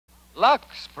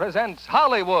Lux presents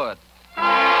Hollywood. The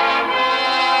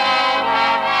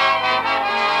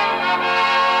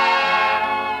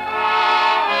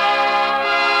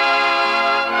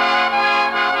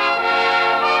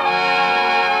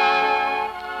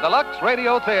Lux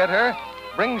Radio Theater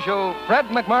brings you Fred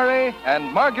McMurray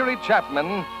and Marguerite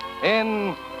Chapman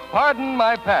in Pardon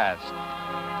My Past.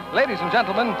 Ladies and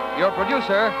gentlemen, your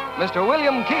producer, Mr.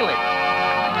 William Keighley.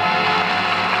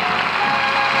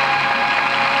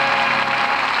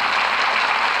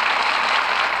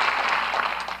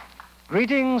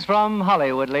 Greetings from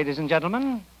Hollywood, ladies and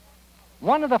gentlemen.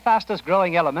 One of the fastest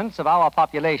growing elements of our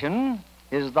population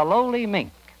is the lowly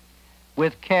mink.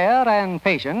 With care and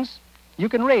patience, you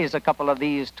can raise a couple of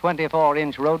these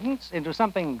 24-inch rodents into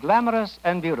something glamorous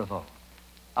and beautiful.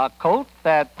 A coat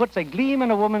that puts a gleam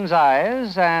in a woman's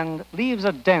eyes and leaves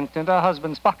a dent in her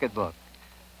husband's pocketbook.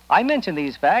 I mention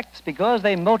these facts because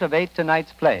they motivate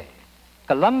tonight's play,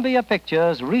 Columbia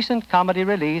Pictures' recent comedy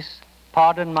release,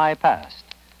 Pardon My Past,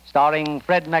 starring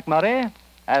Fred McMurray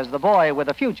as the boy with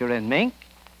a future in mink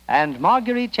and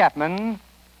Marguerite Chapman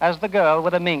as the girl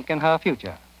with a mink in her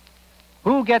future.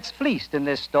 Who gets fleeced in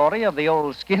this story of the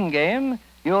old skin game,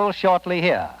 you'll shortly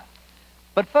hear.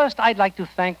 But first, I'd like to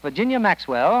thank Virginia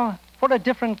Maxwell for a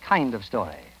different kind of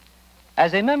story.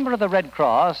 As a member of the Red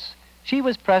Cross, she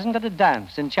was present at a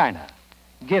dance in China,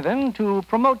 given to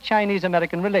promote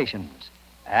Chinese-American relations,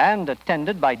 and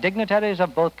attended by dignitaries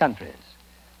of both countries.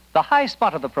 The high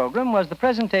spot of the program was the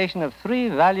presentation of 3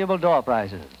 valuable door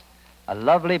prizes: a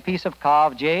lovely piece of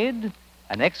carved jade,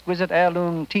 an exquisite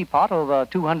heirloom teapot over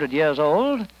 200 years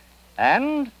old,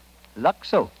 and Lux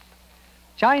soap.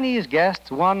 Chinese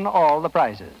guests won all the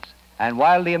prizes, and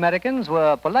while the Americans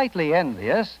were politely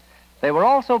envious, they were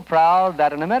also proud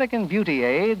that an American beauty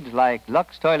aid like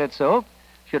Lux toilet soap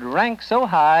should rank so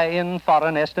high in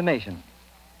foreign estimation.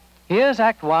 Here's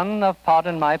Act 1 of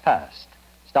Pardon My Past,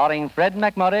 starring Fred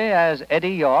McMurray as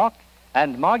Eddie York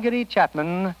and Marguerite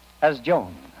Chapman as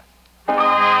Joan.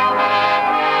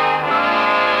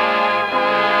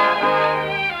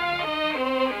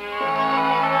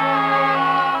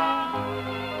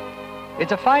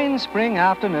 It's a fine spring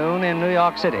afternoon in New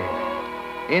York City.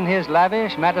 In his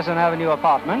lavish Madison Avenue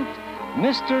apartment,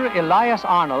 Mr. Elias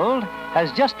Arnold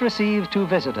has just received 2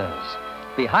 visitors.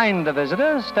 Behind the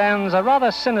visitors stands a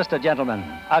rather sinister gentleman,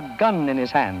 a gun in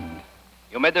his hand.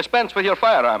 You may dispense with your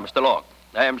firearm, Mr. Long.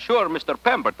 I am sure Mr.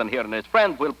 Pemberton here and his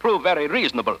friend will prove very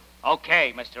reasonable.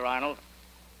 Okay, Mr. Arnold.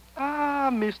 Ah,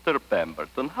 Mr.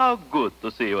 Pemberton, how good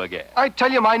to see you again. I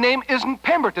tell you, my name isn't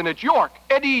Pemberton, it's York.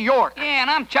 Eddie York. Yeah, and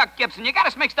I'm Chuck Gibson. You got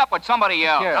us mixed up with somebody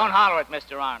else. Yeah. Don't holler at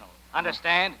Mr. Arnold.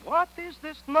 Understand? What is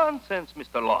this nonsense,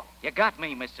 Mr. Long? You got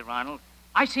me, Mr. Arnold.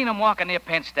 I seen him walking near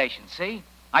Penn Station, see?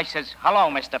 I says, hello,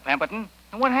 Mr. Pemberton.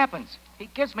 And what happens? He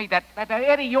gives me that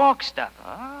Eddie York stuff.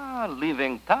 Ah,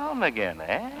 leaving town again,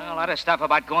 eh? A lot of stuff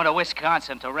about going to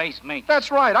Wisconsin to raise mink.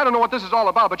 That's right. I don't know what this is all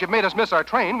about, but you've made us miss our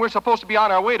train. We're supposed to be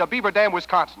on our way to Beaver Dam,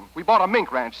 Wisconsin. We bought a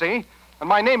mink ranch, see? And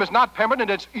my name is not Pemberton,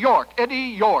 it's York, Eddie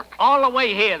York. All the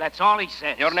way here, that's all he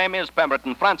says. Your name is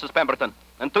Pemberton, Francis Pemberton.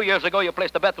 And 2 years ago, you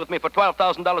placed a bet with me for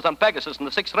 $12,000 on Pegasus in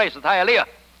the 6th race at Hialeah.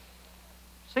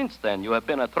 Since then, you have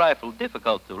been a trifle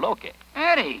difficult to locate.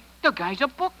 Eddie, the guy's a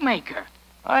bookmaker.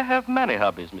 I have many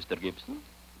hobbies, Mr. Gibson.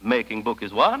 Making book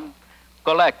is one,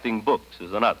 collecting books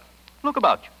is another. Look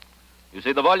about you. You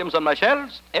see the volumes on my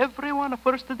shelves? Every one a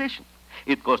first edition.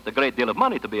 It costs a great deal of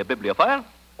money to be a bibliophile.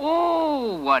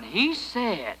 Oh, what he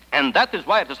said. And that is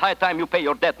why it is high time you pay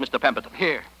your debt, Mr. Pemberton.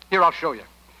 Here, I'll show you.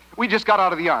 We just got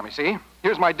out of the Army, see?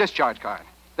 Here's my discharge card.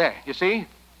 There, you see?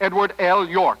 Edward L.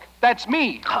 York. That's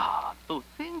me. Ah, to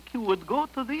think you would go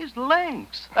to these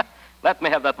lengths. Let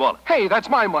me have that wallet. Hey, that's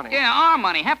my money. Yeah, our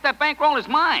money. Half that bankroll is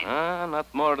mine. Not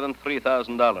more than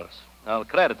 $3,000. I'll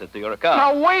credit it to your account.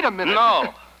 Now, wait a minute.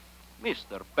 No.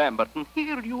 Mr. Pemberton,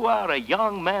 here you are, a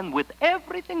young man with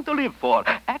everything to live for,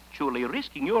 actually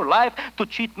risking your life to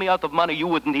cheat me out of money you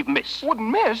wouldn't even miss. Wouldn't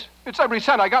miss? It's every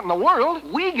cent I got in the world.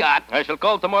 We got... I shall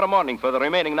call tomorrow morning for the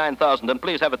remaining $9,000, and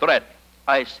please have it ready.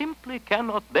 I simply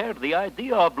cannot bear the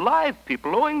idea of live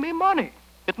people owing me money.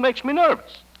 It makes me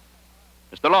nervous.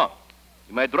 Mr. Long,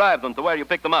 you may drive them to where you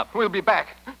picked them up. We'll be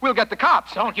back. We'll get the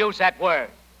cops. Don't use that word.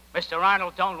 Mr.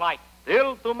 Arnold don't like it.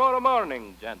 Till tomorrow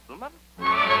morning, gentlemen.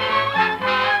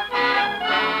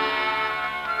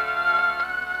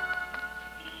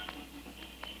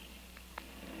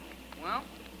 Well,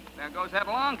 there goes that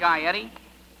long guy, Eddie.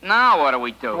 Now what do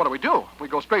we do? What do? We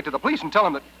go straight to the police and tell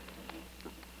them that...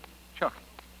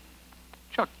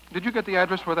 Chuck, did you get the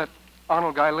address where that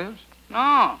Arnold guy lives?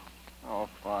 No. Oh,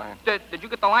 fine. Did you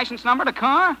get the license number of the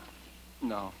car?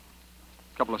 No.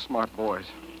 A couple of smart boys.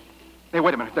 Hey,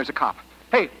 wait a minute. There's a cop.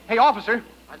 Hey, officer.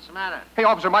 What's the matter? Hey,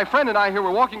 officer, my friend and I here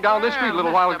were walking down this street a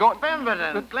little while ago. Mr.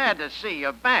 Pemberton, glad to see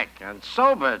you back. And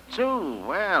sober, too.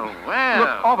 Well. Look,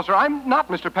 officer, I'm not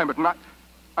Mr. Pemberton.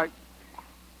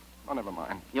 Oh, never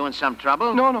mind. You in some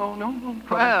trouble? No.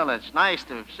 Well, it's nice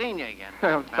to have seen you again,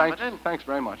 Mr. Pemberton. Thanks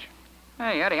very much.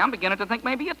 Hey, Eddie, I'm beginning to think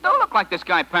maybe you do look like this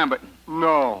guy Pemberton.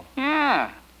 No. Yeah.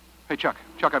 Hey, Chuck,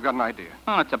 I've got an idea.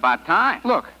 Well, it's about time.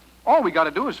 Look, all we got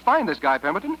to do is find this guy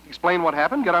Pemberton, explain what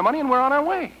happened, get our money, and we're on our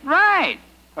way. Right.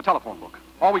 A telephone book.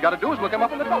 All we got to do is look him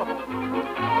up in the telephone.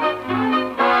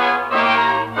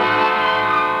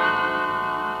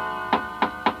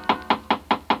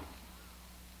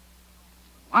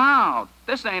 Wow,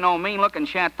 this ain't no mean-looking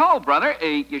chateau, brother.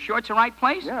 You sure it's the right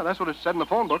place? Yeah, that's what it said in the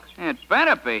phone book. It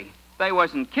better be. They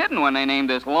wasn't kidding when they named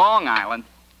this Long Island.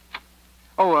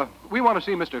 Oh, we want to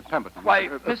see Mr. Pemberton. Why,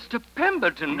 Mr.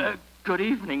 Pemberton, good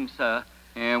evening, sir.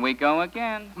 Here we go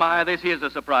again. My, this here's a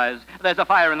surprise. There's a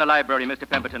fire in the library, Mr.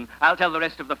 Pemberton. I'll tell the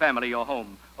rest of the family you're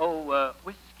home. Oh,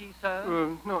 whiskey,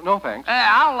 sir? No, thanks.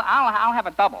 I'll have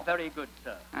a double. Very good,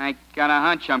 sir. I got a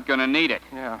hunch I'm gonna need it.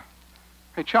 Yeah.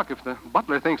 Hey, Chuck, if the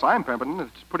butler thinks I'm Pemberton,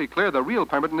 it's pretty clear the real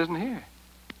Pemberton isn't here.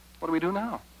 What do we do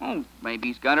now? Oh, maybe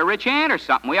he's got a rich aunt or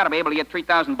something. We ought to be able to get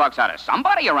 $3,000 out of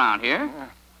somebody around here. Yeah.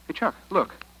 Hey, Chuck,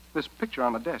 look. This picture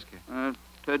on the desk here.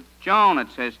 To Joan, it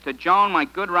says. To Joan, my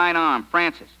good right arm,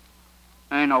 Francis.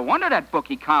 No wonder that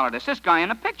bookie collared us. This guy in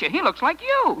the picture, he looks like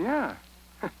you. Yeah.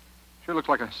 Sure looks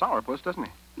like a sourpuss, doesn't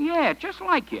he? Yeah, just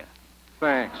like you.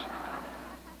 Thanks.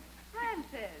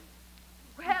 Francis.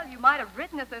 Well, you might have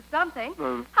written us or something.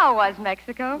 How was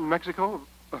Mexico? Mexico?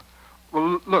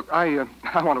 Well, look, I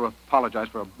want to apologize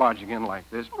for barging in like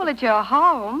this. Well, it's your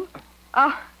home.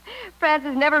 Oh,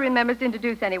 Francis never remembers to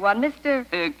introduce anyone.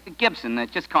 Mr. Gibson,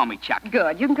 just call me Chuck.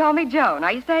 Good. You can call me Joan.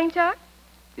 Are you saying Chuck?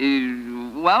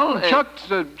 Chuck's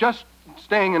just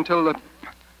staying until...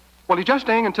 he's just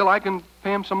staying until I can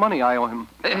pay him some money I owe him.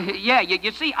 Yeah,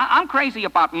 you see, I'm crazy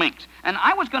about minks. And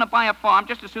I was going to buy a farm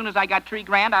just as soon as I got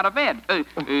 $3,000 out of Ed.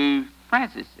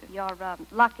 Francis. Your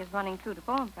luck is running through the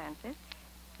phone, Francis.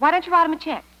 Why don't you write him a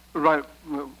check? Right.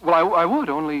 Well, I would,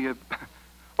 only...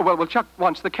 Well, Chuck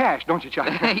wants the cash, don't you, Chuck?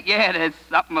 Yeah, there's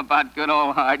something about good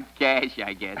old hard cash,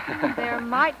 I guess. There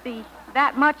might be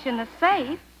that much in the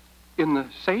safe. In the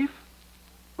safe?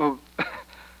 Well,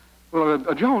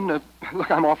 Joan,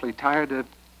 look, I'm awfully tired.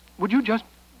 Would you just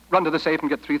run to the safe and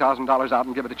get $3,000 out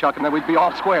and give it to Chuck, and then we'd be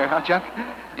all square, huh, Chuck?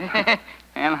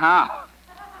 And how?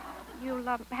 You'll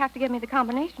have to give me the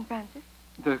combination, Francis.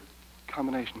 The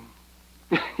combination?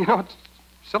 You know, it's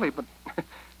silly, but it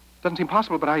doesn't seem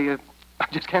possible, but I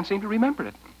just can't seem to remember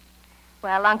it.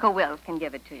 Well, Uncle Wills can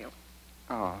give it to you.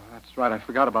 Oh, that's right. I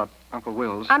forgot about Uncle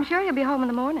Wills. I'm sure he'll be home in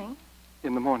the morning.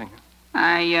 In the morning?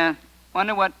 I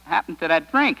wonder what happened to that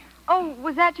drink. Oh,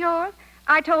 was that yours?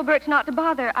 I told Birch not to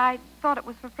bother. I thought it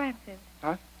was for Francis.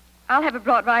 Huh? I'll have it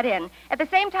brought right in. At the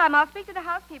same time, I'll speak to the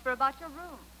housekeeper about your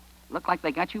room. Look like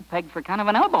they got you pegged for kind of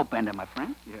an elbow bender, my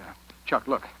friend. Yeah. Chuck,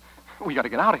 look. We got to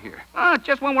get out of here.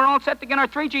 Just when we're all set to get our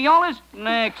 3 Giolas?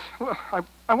 Next. Well,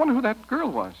 I wonder who that girl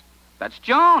was. That's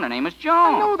Joan. Her name is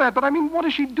Joan. I know that, but I mean, what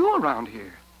does she do around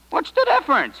here? What's the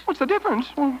difference? What's the difference?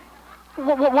 Well,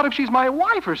 what if she's my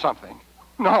wife or something?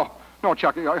 No,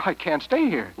 Chuck, I can't stay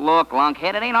here. Look,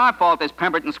 lunkhead, it ain't our fault this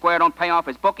Pemberton Square don't pay off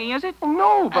his bookie, is it? Well,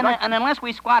 no, but and unless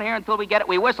we squat here until we get it,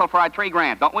 we whistle for our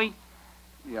 $3,000, don't we?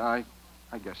 Yeah,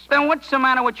 I guess so. Then what's the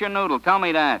matter with your noodle? Tell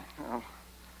me that.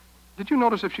 Did you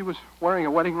notice if she was wearing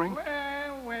a wedding ring?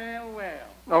 Well.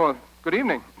 Oh, good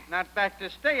evening. Not back to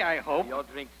stay, I hope. Your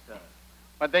drink, sir.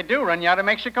 But they do run you out of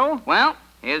Mexico? Well,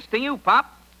 here's to you, Pop.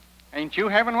 Ain't you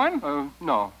having one?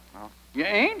 No. You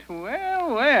ain't?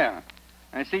 Well.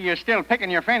 I see you're still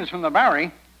picking your friends from the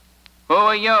Bowery. Who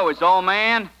are you, his old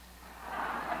man?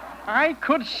 I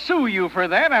could sue you for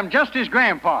that. I'm just his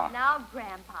grandpa. Now,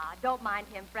 Grandpa, don't mind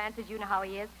him, Francis. You know how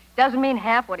he is. Doesn't mean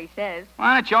half what he says.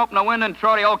 Why don't you open the window and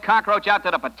throw the old cockroach out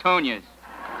to the petunias?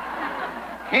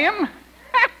 Him?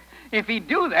 If he'd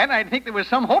do that, I'd think there was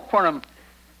some hope for him.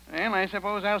 Well, I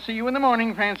suppose I'll see you in the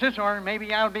morning, Francis, or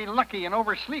maybe I'll be lucky and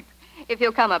oversleep. If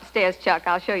you'll come upstairs, Chuck,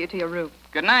 I'll show you to your room.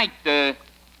 Good night,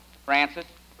 Francis.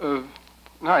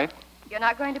 Night. You're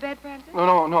not going to bed, Francis?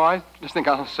 No, I just think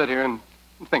I'll sit here and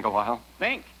think a while.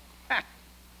 Think? Ha.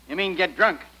 You mean get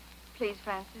drunk? Please,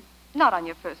 Francis, not on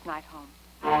your first night home.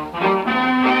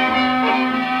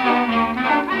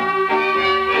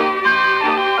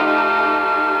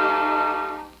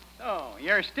 So,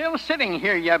 you're still sitting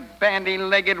here, you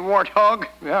bandy-legged warthog.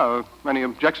 Yeah, any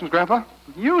objections, Grandpa?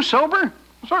 You sober?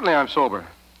 Certainly I'm sober.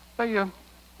 Say, what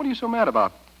are you so mad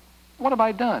about? What have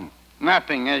I done?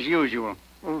 Nothing, as usual.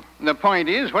 The point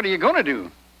is, what are you going to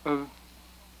do?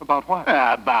 About what?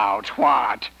 About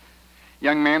what?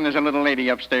 Young man, there's a little lady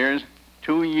upstairs.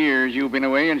 2 years you've been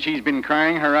away, and she's been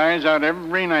crying her eyes out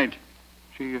every night.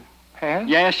 She has?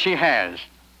 Yes, she has.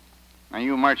 Now,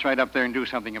 you march right up there and do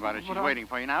something about it. She's waiting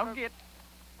for you. Now, get...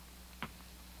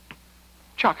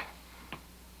 Chuck.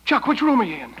 Chuck, which room are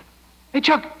you in? Hey,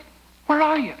 Chuck, where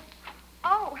are you?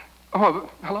 Oh,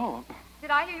 Hello.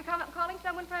 did I hear you calling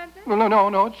someone, Francis? Well,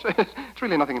 no, it's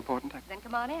really nothing important. Then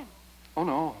come on in. Oh,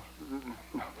 no.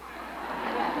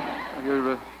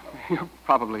 You're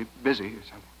probably busy or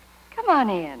something. Come on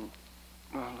in.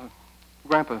 Well,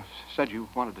 Grandpa said you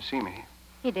wanted to see me.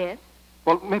 He did?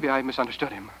 Well, maybe I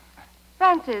misunderstood him.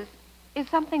 Francis, is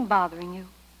something bothering you?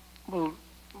 Well,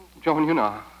 Joan, you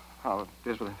know how it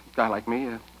is with a guy like me.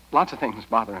 Lots of things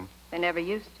bother him. They never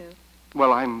used to.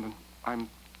 Well, I'm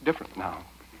different now.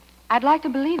 I'd like to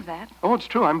believe that. Oh, it's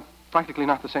true. I'm practically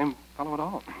not the same fellow at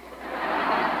all.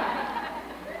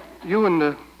 You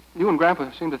and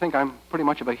Grandpa seem to think I'm pretty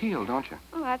much of a heel, don't you?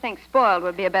 Oh, I think spoiled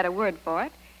would be a better word for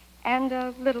it. And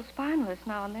a little spineless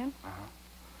now and then. Uh-huh.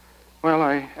 Well,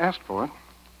 I asked for it.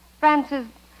 Francis,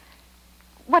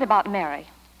 what about Mary?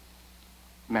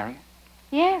 Mary?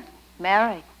 Yes,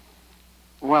 Mary.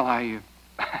 Well, I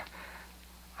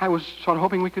was sort of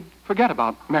hoping we could forget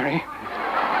about Mary.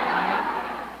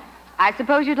 I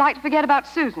suppose you'd like to forget about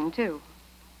Susan, too.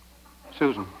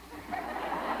 Susan.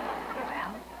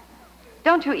 Well,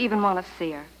 don't you even want to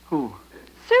see her? Who?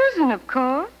 Susan, of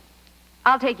course.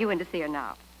 I'll take you in to see her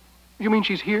now. You mean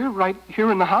she's here, right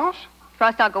here in the house?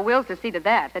 Trust Uncle Will's to see to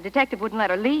that. The detective wouldn't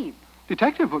let her leave.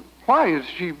 Detective? Why? Is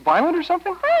she violent or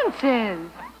something?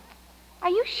 Francis, are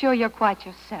you sure you're quite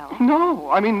yourself? No,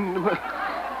 I mean,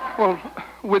 well,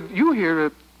 with you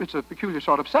here, it's a peculiar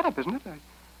sort of setup, isn't it?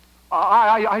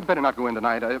 I'd better not go in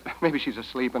tonight. Maybe she's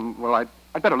asleep, and, well, I'd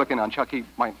better look in on Chuck. He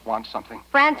might want something.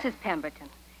 Francis Pemberton,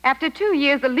 after 2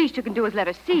 years, the least you can do is let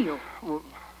her see you. Well,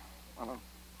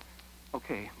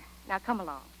 okay. Now, come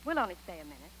along. We'll only stay a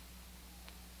minute.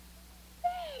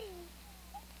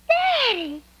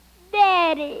 Daddy!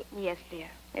 Daddy! Yes, dear.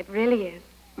 It really is.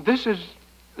 This is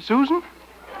Susan?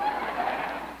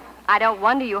 I don't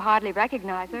wonder you hardly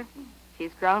recognize her.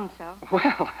 She's grown so.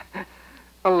 Well,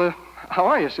 how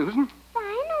are you, Susan? Fine,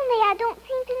 only I don't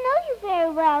seem to know you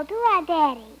very well, do I,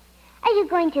 Daddy? Are you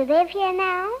going to live here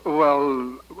now?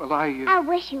 Well, I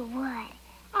wish you would.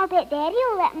 I'll bet Daddy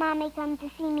will let Mommy come to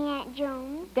see me, Aunt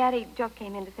Joan. Daddy just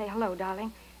came in to say hello,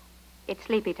 darling. It's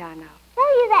sleepy time now.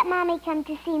 Will you let Mommy come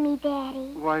to see me,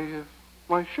 Daddy?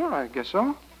 Why, sure, I guess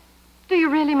so. Do you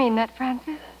really mean that,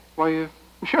 Francis? Why,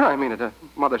 sure, I mean it. A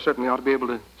mother certainly ought to be able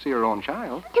to see her own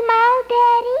child. Tomorrow,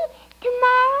 Daddy?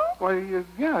 Tomorrow? Why,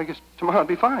 yeah, I guess tomorrow'd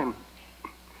be fine.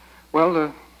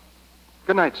 Well,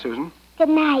 good night, Susan. Good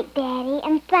night, Daddy,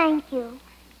 and thank you.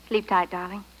 Sleep tight,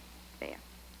 darling. There.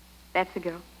 That's the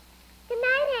girl. Good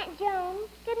night, Aunt Joan.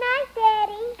 Good night,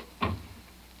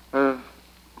 Daddy.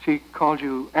 She called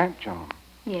you Aunt Joan.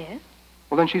 Yes.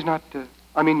 Well, then she's not, Well,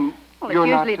 you're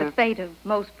it's usually not, the fate of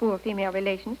most poor female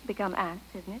relations to become aunts,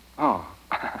 isn't it? Oh.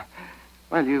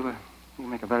 Well, you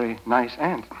make a very nice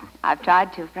aunt. I've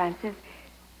tried to, Francis.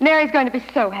 Mary's going to be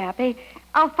so happy.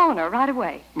 I'll phone her right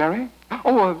away. Mary?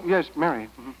 Oh, yes, Mary.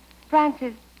 Mm-hmm.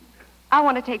 Francis, I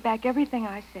want to take back everything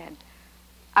I said.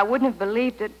 I wouldn't have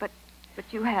believed it, but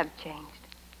you have changed.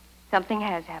 Something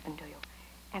has happened to you.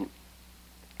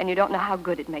 And you don't know how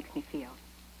good it makes me feel.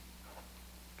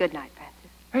 Good night, Francis.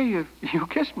 Hey, you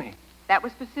kissed me. That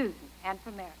was for Susan and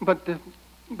for Mary. But... Good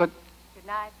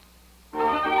night.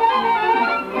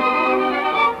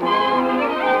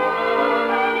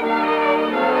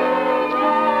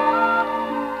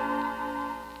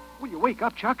 Will you wake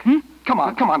up, Chuck? Come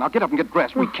on, now get up and get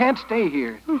dressed. We can't stay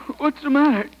here. What's the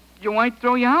matter? Your wife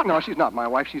throw you out? No, she's not my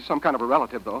wife. She's some kind of a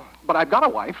relative, though. But I've got a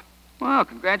wife. Well,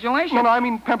 congratulations. No, I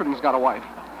mean Pemberton's got a wife.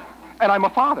 And I'm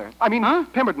a father.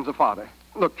 Pemberton's a father.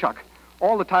 Look, Chuck,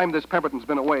 all the time this Pemberton's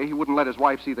been away, he wouldn't let his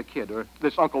wife see the kid, or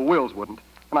this Uncle Will's wouldn't.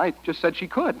 And I just said she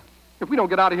could. If we don't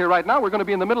get out of here right now, we're going to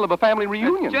be in the middle of a family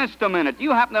reunion. Just a minute. Do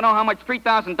you happen to know how much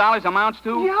 $3,000 amounts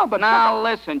to? Yeah, but... Now,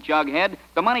 listen, Jughead.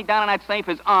 The money down in that safe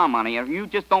is our money. If you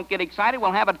just don't get excited,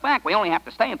 we'll have it back. We only have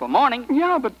to stay until morning.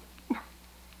 Yeah, but...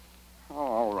 Oh,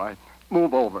 all right.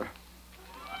 Move over.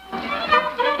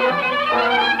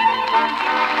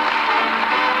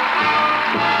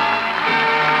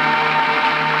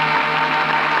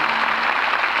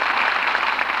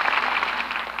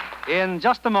 In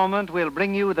just a moment, we'll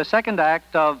bring you the second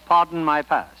act of Pardon My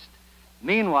Past.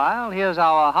 Meanwhile, here's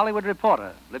our Hollywood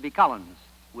reporter, Libby Collins,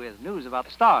 with news about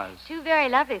the stars. Two very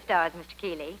lovely stars, Mr.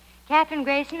 Keeley. Katherine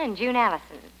Grayson and June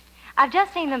Allison. I've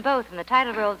just seen them both in the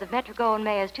title roles of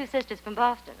Metro-Goldwyn-Mayer's Two Sisters from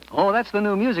Boston. Oh, that's the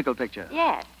new musical picture.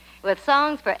 Yes, with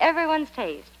songs for everyone's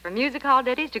taste, from music hall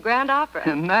ditties to grand opera.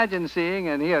 Imagine seeing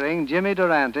and hearing Jimmy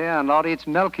Durante and Lauritz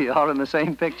Melchior in the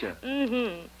same picture.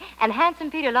 Mm-hmm. And handsome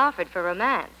Peter Lawford for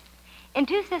romance. In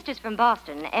Two Sisters from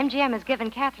Boston, MGM has given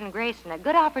Katherine Grayson a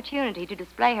good opportunity to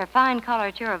display her fine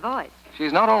coloratura voice.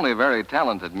 She's not only very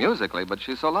talented musically, but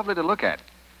she's so lovely to look at.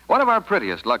 One of our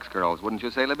prettiest Lux girls, wouldn't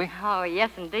you say, Libby? Oh, yes,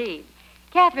 indeed.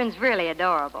 Katherine's really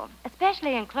adorable,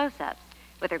 especially in close-ups,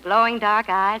 with her glowing dark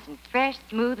eyes and fresh,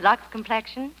 smooth Lux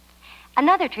complexion.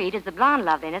 Another treat is the blonde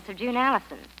loveliness of June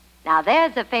Allison. Now,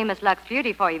 there's a famous Lux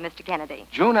beauty for you, Mr. Kennedy.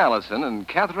 June Allison and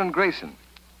Katherine Grayson.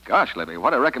 Gosh, Libby,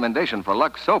 what a recommendation for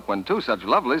Lux soap when two such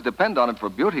lovelies depend on it for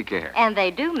beauty care. And they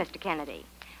do, Mr. Kennedy.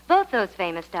 Both those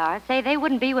famous stars say they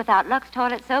wouldn't be without Lux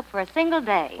toilet soap for a single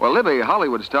day. Well, Libby,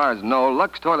 Hollywood stars know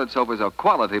Lux toilet soap is a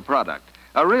quality product.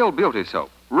 A real beauty soap,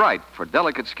 right for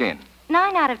delicate skin.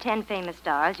 9 out of 10 famous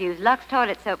stars use Lux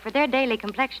toilet soap for their daily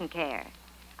complexion care.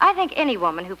 I think any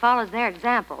woman who follows their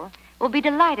example will be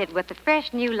delighted with the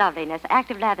fresh, new loveliness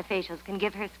active lather facials can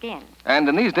give her skin. And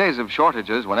in these days of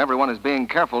shortages, when everyone is being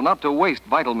careful not to waste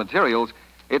vital materials,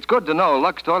 it's good to know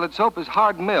Lux toilet soap is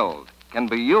hard milled, can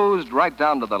be used right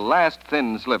down to the last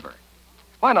thin sliver.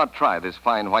 Why not try this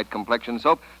fine white complexion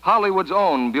soap, Hollywood's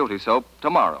own beauty soap,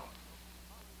 tomorrow?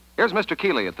 Here's Mr.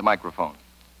 Keeley at the microphone.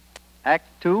 Act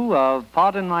 2 of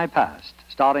Pardon My Past,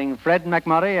 starring Fred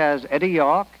McMurray as Eddie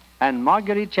York and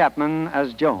Marguerite Chapman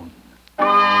as Joan.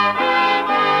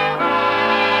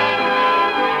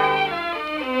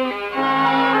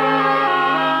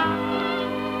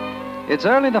 It's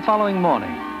early the following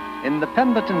morning. In the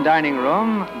Pemberton dining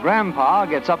room, Grandpa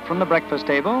gets up from the breakfast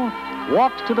table,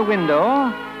 walks to the window,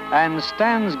 and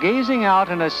stands gazing out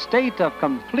in a state of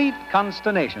complete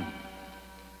consternation.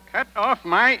 Cut off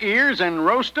my ears and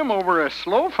roast 'em over a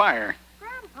slow fire.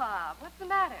 Grandpa, what's the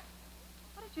matter?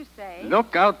 What did you say?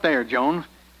 Look out there, Joan.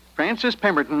 Francis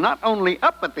Pemberton not only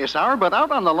up at this hour, but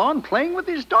out on the lawn playing with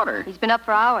his daughter. He's been up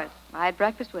for hours. I had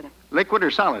breakfast with him. Liquid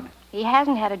or solid? He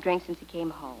hasn't had a drink since he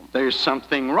came home. There's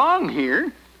something wrong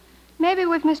here. Maybe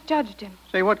we've misjudged him.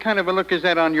 Say, what kind of a look is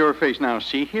that on your face now?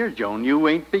 See here, Joan, you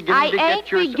ain't beginning to I get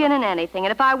your... ain't beginning anything,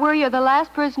 and if I were, you're the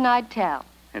last person I'd tell.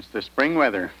 It's the spring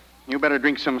weather. You better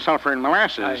drink some sulfur and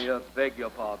molasses. I beg your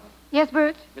pardon. Yes,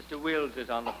 Bert? Mr. Wills is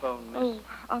on the phone, miss. Oh,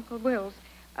 Uncle Wills.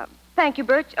 Thank you,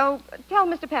 Bert. Oh, tell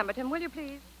Mr. Pemberton, will you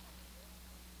please?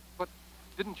 But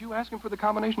didn't you ask him for the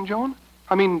combination, Joan?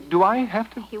 I mean, do I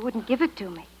have to? He wouldn't give it to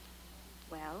me.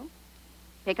 Well,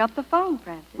 pick up the phone,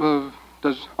 Francis.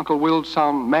 Does Uncle Will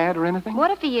sound mad or anything? What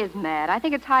if he is mad? I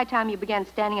think it's high time you began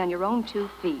standing on your own 2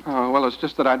 feet. Oh, well, it's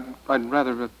just that I'd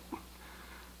rather...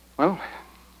 Well,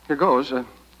 here goes.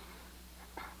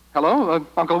 Hello,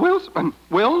 Uncle Wills?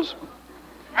 Wills?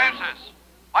 Francis,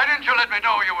 why didn't you let me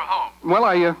know you were home? Well,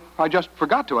 I just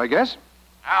forgot to, I guess.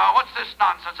 Now, what's this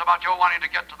nonsense about you wanting to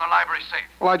get to the library safe?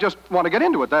 Well, I just want to get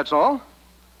into it, that's all.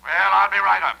 Well, I'll be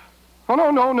right up. Oh,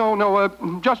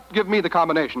 no. Just give me the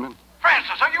combination.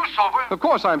 Francis, are you sober? Of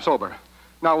course I'm sober.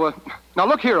 Now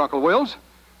look here, Uncle Wills.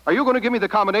 Are you going to give me the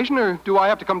combination, or do I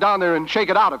have to come down there and shake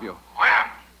it out of you?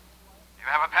 Where? You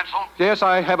have a pencil? Yes,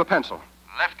 I have a pencil.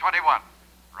 Left 21.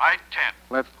 Right 10.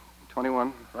 Left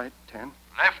 21, right 10.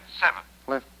 Left 7.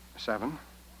 Left 7.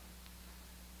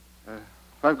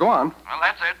 Go on. Well,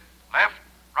 that's it. Left,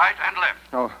 right, and left.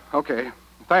 Oh, okay.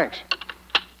 Thanks.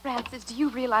 Francis, do you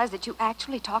realize that you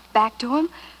actually talked back to him?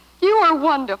 You were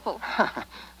wonderful.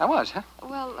 I was, huh?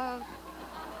 Well,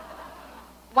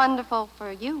 wonderful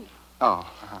for you. Oh,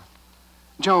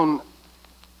 Joan,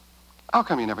 how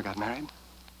come you never got married?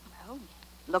 Well,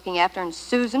 looking after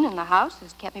Susan in the house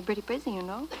has kept me pretty busy, you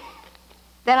know.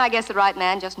 Then I guess the right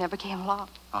man just never came along.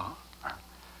 Oh.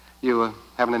 You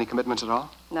haven't any commitments at all?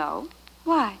 No.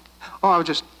 Why? Oh, I was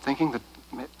just thinking that...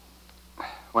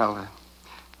 Well,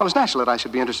 it's natural that I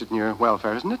should be interested in your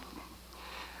welfare, isn't it?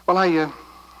 Well, I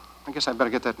guess I'd better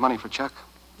get that money for Chuck.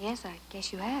 Yes, I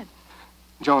guess you had.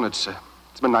 Joan, it's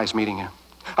been nice meeting you.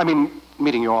 I mean,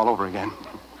 meeting you all over again.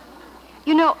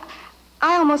 You know,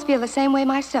 I almost feel the same way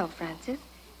myself, Francis.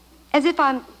 As if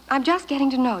I'm just getting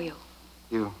to know you.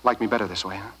 You like me better this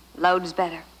way, huh? Loads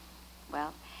better.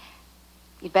 Well,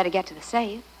 you'd better get to the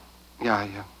safe. Yeah, I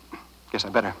guess I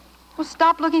better. Well,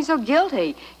 stop looking so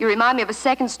guilty. You remind me of a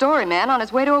second-story man on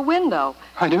his way to a window.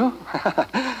 I do?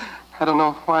 I don't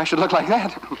know why I should look like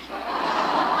that.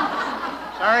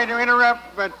 Sorry to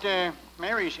interrupt, but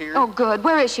Mary's here. Oh, good.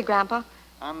 Where is she, Grandpa?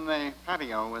 On the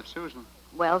patio with Susan.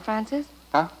 Well, Francis?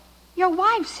 Huh? Your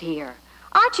wife's here.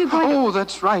 Aren't you going to... Oh,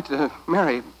 that's right,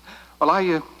 Mary.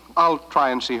 Well, I'll try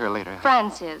and see her later.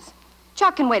 Francis,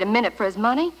 Chuck can wait a minute for his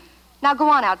money. Now go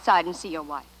on outside and see your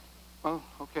wife. Well,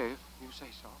 okay, if you say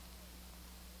so.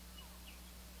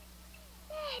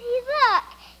 Daddy, look.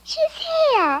 She's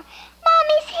here.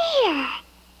 Mommy's here.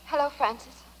 Hello,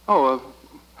 Francis. Oh,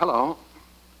 hello.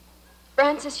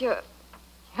 Francis, you're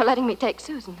letting me take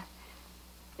Susan.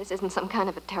 This isn't some kind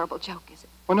of a terrible joke, is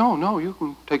it? Well, no, you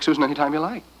can take Susan anytime you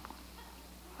like.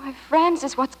 Why,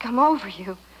 Francis, what's come over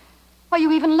you? Why,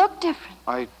 you even look different.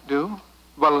 I do?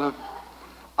 Well,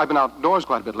 I've been outdoors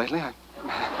quite a bit lately. I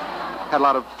had a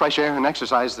lot of fresh air and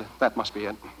exercise. That must be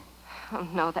it. Oh,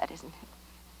 no, that isn't it.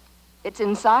 It's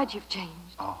inside you've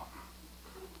changed. Oh.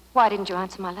 Why didn't you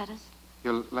answer my letters?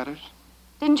 Your letters?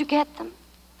 Didn't you get them?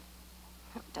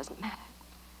 It doesn't matter.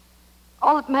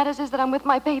 All that matters is that I'm with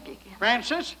my baby again.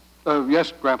 Francis?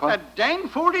 Yes, Grandpa. That dang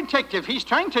fool detective. He's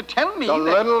trying to tell me The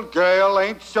little girl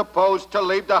ain't supposed to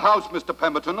leave the house, Mr.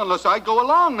 Pemberton, unless I go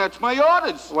along. That's my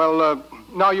orders. Well,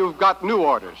 now you've got new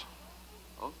orders.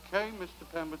 Okay, Mr.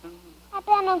 Pemberton. I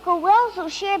bet Uncle Wills will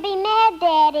sure be mad,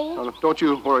 Daddy. Well, don't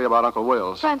you worry about Uncle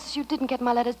Wills. Francis, you didn't get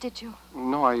my letters, did you?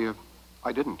 No,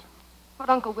 I didn't. What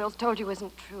Uncle Wills told you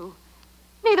isn't true.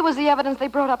 Neither was the evidence they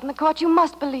brought up in the court. You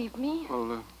must believe me.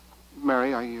 Well,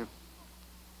 Mary,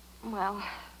 Well,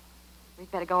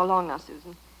 we'd better go along now,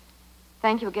 Susan.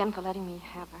 Thank you again for letting me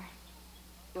have her.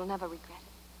 You'll never regret it.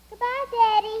 Goodbye,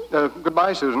 Daddy.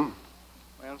 Goodbye, Susan.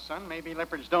 Well, son, maybe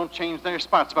leopards don't change their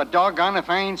spots, but doggone if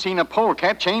I ain't seen a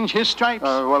polecat change his stripes.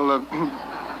 Grandpa,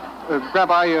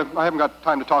 I haven't got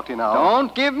time to talk to you now.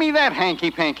 Don't give me that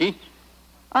hanky-panky.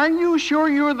 Are you sure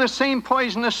you're the same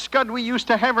poisonous scud we used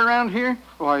to have around here?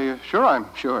 Why, sure, I'm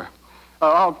sure.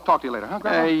 I'll talk to you later, huh,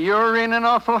 Grandpa? You're in an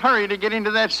awful hurry to get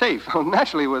into that safe. Well,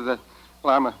 naturally,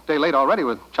 I'm a day late already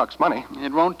with Chuck's money.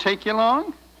 It won't take you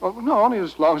long? Well, no, only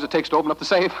as long as it takes to open up the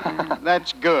safe.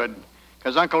 That's good,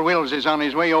 because Uncle Wills is on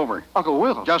his way over. Uncle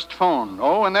Wills? Just phoned.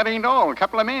 Oh, and that ain't all. A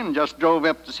couple of men just drove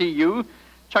up to see you.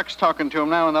 Chuck's talking to him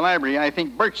now in the library. I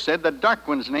think Birch said the dark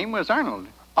one's name was Arnold.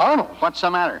 Arnold? What's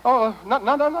the matter? Oh,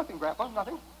 nothing, Grandpa,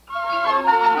 nothing.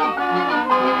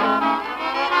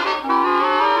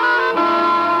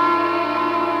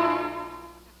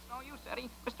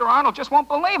 Mr. Arnold just won't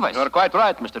believe us. You're quite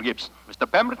right, Mr. Gibson. Mr.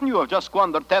 Pemberton, you have just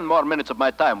squandered 10 more minutes of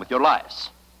my time with your lies.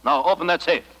 Now, open that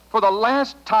safe. For the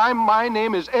last time, my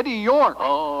name is Eddie York.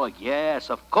 Oh, yes,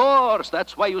 of course.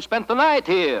 That's why you spent the night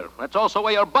here. That's also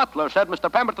why your butler said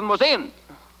Mr. Pemberton was in.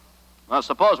 Now,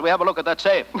 suppose we have a look at that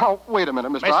safe. Now, wait a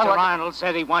minute, Mr. Mr. Arnold. Arnold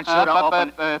said he wants you to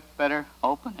open it. Better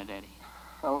open it, Eddie.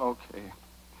 Oh, okay.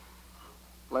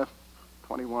 Left,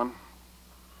 21.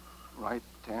 Right,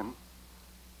 10.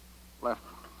 Left,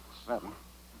 7.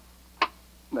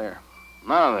 There.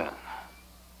 Now then.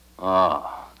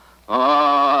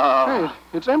 Hey,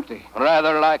 it's empty.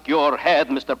 Rather like your head,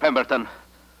 Mr. Pemberton.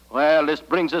 Well, this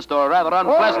brings us to a rather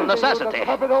unpleasant necessity.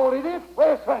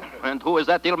 And who is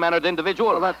that ill-mannered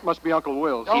individual? Well, that must be Uncle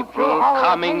Wills. People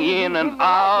coming in and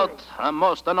out. A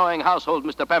most annoying household,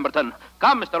 Mr. Pemberton.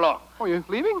 Come, Mr. Long. Oh, you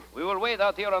leaving? We will wait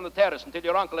out here on the terrace until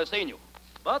your uncle has seen you.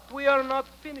 But we are not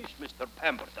finished, Mr.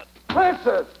 Pemberton.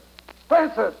 Francis!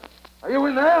 Francis! Are you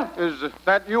in there? Is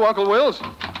that you, Uncle Wills?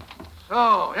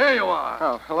 So, here you are.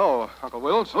 Oh, hello, Uncle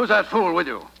Wills. Who's that fool with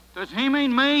you? Does he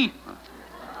mean me?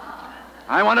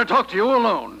 I want to talk to you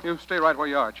alone. You stay right where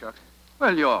you are, Chuck.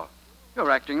 Well, you're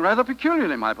acting rather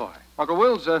peculiarly, my boy. Uncle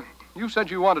Wills, you said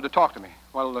you wanted to talk to me.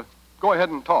 Well, go ahead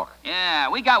and talk. Yeah,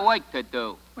 we got work to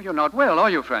do. Well, you're not well, are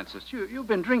you, Francis? You've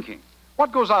been drinking.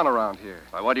 What goes on around here?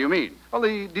 Why, what do you mean? Well,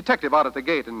 the detective out at the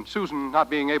gate and Susan not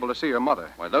being able to see her mother.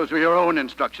 Why, those were your own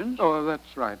instructions. Oh,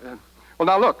 that's right. Well,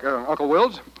 now, look, Uncle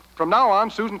Wills, from now on,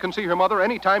 Susan can see her mother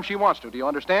any time she wants to. Do you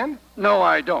understand? No,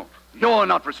 I don't. You're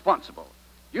not responsible.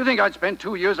 You think I'd spend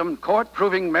 2 years in court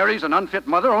proving Mary's an unfit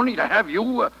mother only to have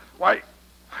you, why,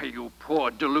 you poor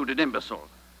deluded imbecile.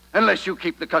 Unless you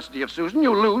keep the custody of Susan,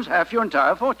 you'll lose half your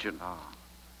entire fortune. Oh,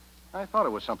 I thought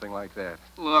it was something like that.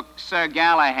 Look, Sir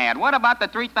Galahad, what about the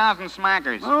 3,000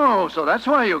 smackers? Oh, so that's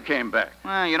why you came back.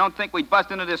 Well, you don't think we'd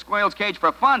bust into this squirrel's cage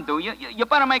for fun, do you? You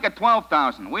better make it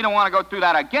 12,000. We don't want to go through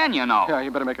that again, you know. Yeah,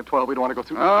 you better make it 12. We don't want to go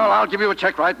through... Oh, I'll give you a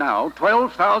check right now,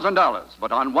 $12,000,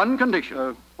 but on one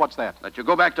condition. What's that? That you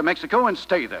go back to Mexico and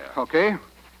stay there. Okay,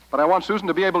 but I want Susan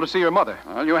to be able to see her mother.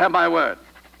 Well, you have my word.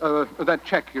 That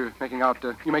check you're making out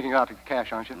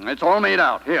cash, aren't you? It's all made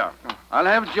out. Here. Oh. I'll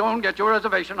have Joan get your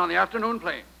reservation on the afternoon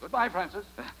plane. Goodbye, Francis.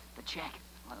 The check.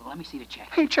 Let me see the check.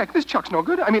 Hey, check. This Chuck's no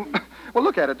good. I mean, well,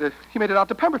 look at it. He made it out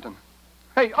to Pemberton.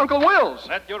 Hey, Uncle Wills.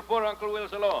 Let your poor Uncle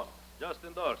Wills alone. Just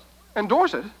endorse it.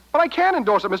 Endorse it? But I can't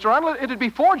endorse it, Mr. Arnold. It'd be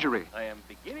forgery. I am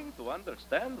beginning to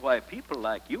understand why people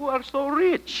like you are so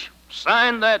rich.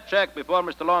 Sign that check before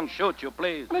Mr. Long shoots you,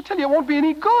 please. But I tell you, it won't be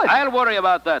any good. I'll worry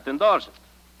about that. Endorse it.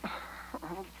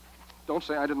 Don't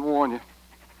say I didn't warn you.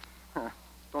 I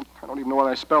don't even know whether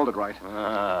I spelled it right.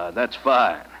 Ah, that's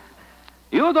fine.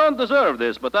 You don't deserve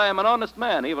this, but I am an honest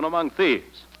man, even among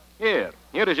thieves. Here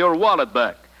is your wallet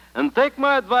back. And take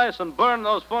my advice and burn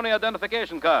those phony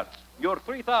identification cards. Your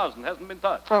 $3,000 hasn't been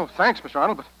touched. Oh, thanks, Mr.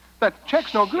 Arnold, but that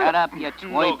check's no good. Shut up, you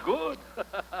No twerp. good?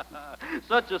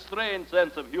 Such a strange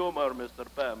sense of humor, Mr.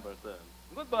 Pemberton.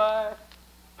 Goodbye.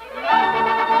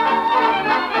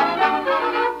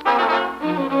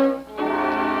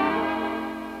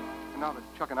 Now that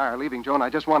Chuck and I are leaving, Joan, I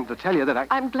just wanted to tell you that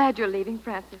I'm glad you're leaving,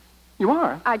 Francis. You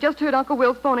are? I just heard Uncle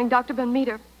Will's phoning Dr. Van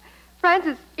Meter.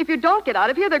 Francis, if you don't get out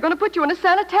of here, they're going to put you in a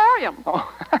sanitarium.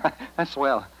 Oh, that's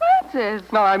swell.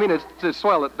 Francis. No, I mean, it's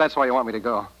swell. That's why you want me to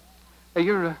go. Hey,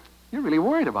 you're really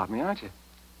worried about me, aren't you?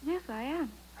 Yes, I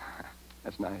am.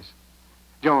 That's nice.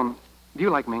 Joan, do you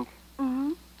like mink?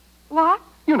 Mm-hmm. What?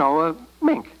 You know,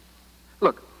 mink.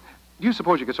 Look, do you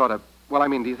suppose you could sort of... Well, I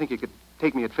mean, do you think you could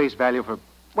take me at face value for...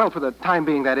 Well, for the time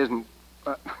being, that isn't...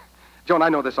 Joan, I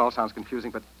know this all sounds confusing,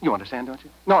 but you understand, don't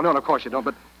you? No, of course you don't,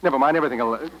 but never mind. Everything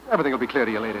will be clear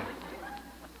to you later.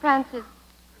 Francis,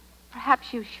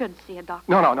 perhaps you should see a doctor.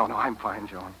 No. I'm fine,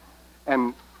 Joan.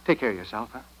 And take care of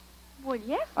yourself, huh? Well,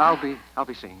 yes. I'll be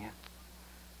seeing you.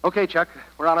 Okay, Chuck,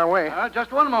 we're on our way.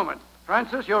 Just one moment.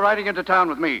 Francis, you're riding into town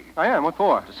with me. I am. What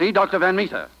for? To see Dr. Van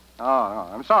Meter. Oh, no,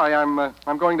 I'm sorry.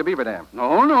 I'm going to Beaver Dam.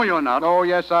 No, you're not. Oh,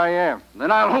 yes, I am.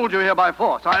 Then I'll hold you here by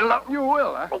force. You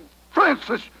will, huh? Oh,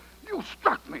 Francis, you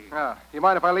struck me. You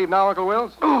mind if I leave now, Uncle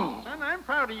Wills? Oh. Son, I'm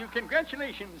proud of you.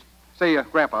 Congratulations. Say,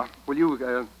 Grandpa, will you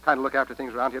kind of look after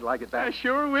things around here till I get back? I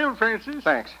sure will, Francis.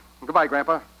 Thanks. Goodbye,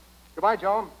 Grandpa. Goodbye,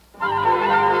 Joan.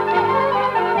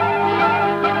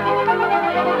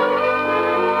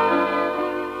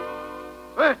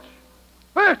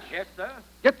 Birch! Yes, sir?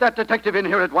 Get that detective in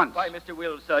here at once. Why, Mr.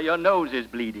 Wills, sir, your nose is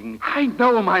bleeding. I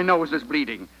know my nose is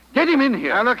bleeding. Get him in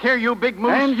here. Now, look here, you big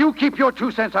moose. And you keep your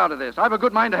 2 cents out of this. I've a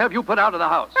good mind to have you put out of the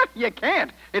house. You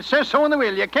can't. It says so in the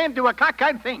will. You can't do a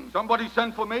cockeyed thing. Somebody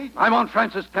sent for me? I'm on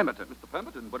Francis Pemberton. Mr.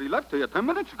 Pemberton, but he left here 10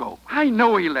 minutes ago. I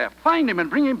know he left. Find him and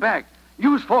bring him back.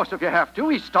 Use force if you have to.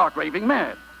 He's stark raving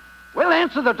mad. Well,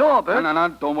 answer the door, Bert. No.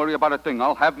 Don't worry about a thing.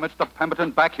 I'll have Mr.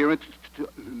 Pemberton back here.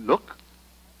 Look.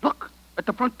 Look. At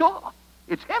the front door.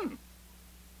 It's him.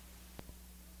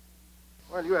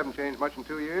 Well, you haven't changed much in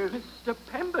 2 years. Mr.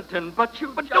 Pemberton, but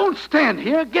don't stand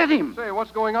here. Get him. Say,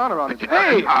 what's going on around here?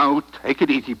 Hey! Now, take it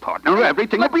easy, partner.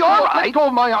 Everything will be all right. Let go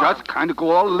of my arm. Just kind of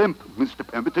go all limp, Mr.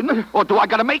 Pemberton. Or do I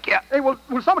got to make you? Hey, will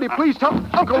somebody please tell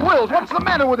Uncle Wills, what's the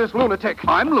matter with this lunatic?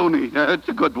 I'm loony. It's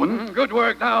a good one. Good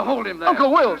work. Now hold him there.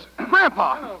 Uncle Wills,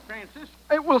 Grandpa. Hello, Francis.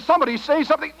 Hey, will somebody say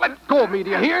something? Let go of me,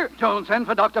 do you hear? Jones, send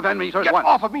for Dr. Van Meter at Get once.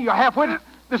 off of me, you half-wit.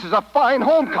 This is a fine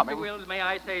homecoming. Mr. Wills, may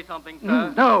I say something,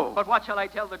 sir? No. But what shall I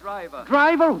tell the driver?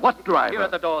 Driver? What driver? Here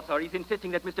at the door, sir. He's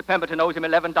insisting that Mr. Pemberton owes him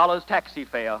 $11 taxi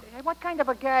fare. Hey, what kind of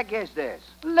a gag is this?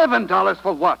 $11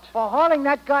 for what? For hauling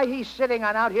that guy he's sitting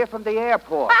on out here from the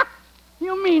airport.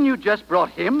 You mean you just brought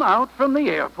him out from the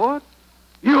airport?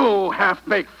 You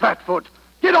half-baked fatfoot.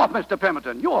 Get off, Mr.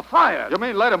 Pemberton. You're fired. You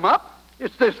mean let him up?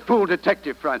 It's this fool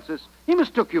detective, Francis. He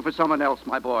mistook you for someone else,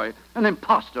 my boy. An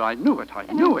imposter. I knew it.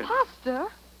 An imposter?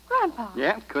 Grandpa.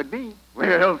 Yeah, could be.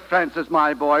 Well, Francis,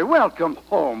 my boy, welcome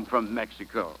home from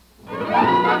Mexico.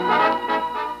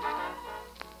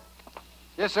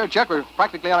 Yes, sir, Chuck. We're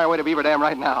practically on our way to Beaver Dam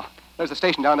right now. There's a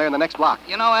station down there in the next block.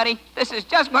 You know, Eddie, this is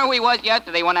just where we was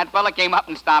yesterday when that fella came up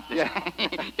and stopped us. Yeah.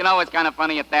 You know, it's kind of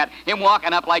funny at that. Him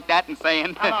walking up like that and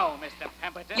saying... Hello, Mr.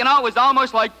 Pemberton. You know, it was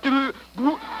almost like...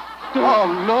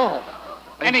 Oh, no.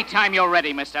 Anytime you're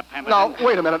ready, Mr. Pemberton. Now,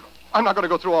 wait a minute. I'm not going to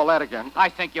go through all that again. I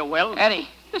think you will. Eddie,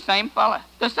 the same fella.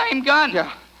 The same gun.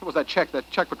 Yeah, it was that check for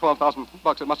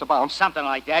 $12,000 that must have bounced. Something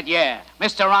like that, yeah.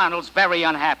 Mr. Arnold's very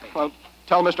unhappy. Well,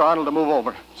 tell Mr. Arnold to move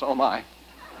over. So am I.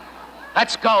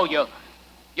 Let's go, you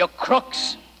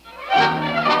crooks.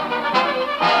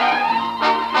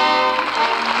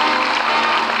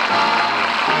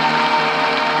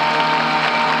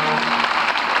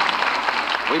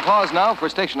 We pause now for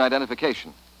station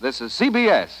identification. This is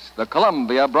CBS, the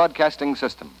Columbia Broadcasting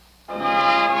System.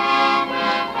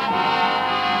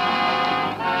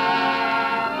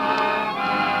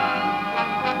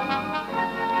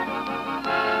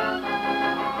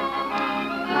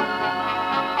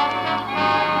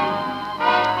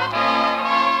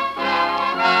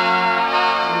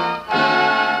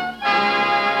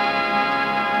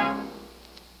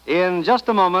 In just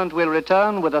a moment, we'll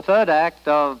return with the third act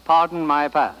of Pardon My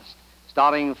Past,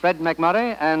 starring Fred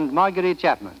McMurray and Marguerite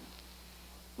Chapman.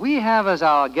 We have as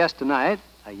our guest tonight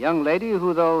A young lady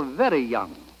who, though very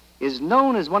young, is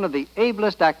known as one of the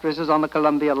ablest actresses on the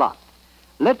Columbia lot.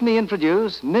 Let me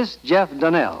introduce Miss Jeff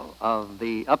Donnell of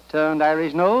the upturned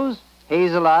Irish nose,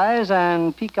 hazel eyes,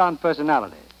 and piquant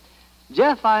personality.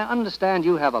 Jeff, I understand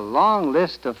you have a long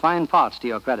list of fine parts to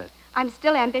your credit. I'm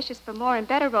still ambitious for more and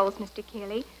better roles, Mr.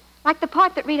 Keeley. Like the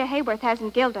part that Rita Hayworth has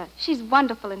in Gilda. She's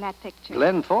wonderful in that picture.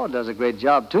 Glenn Ford does a great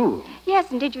job, too.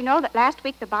 Yes, and did you know that last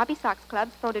week the Bobby Sox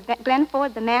clubs voted Glenn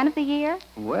Ford the Man of the Year?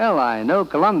 Well, I know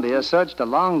Columbia searched a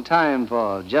long time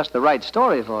for just the right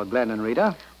story for Glenn and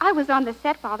Rita. I was on the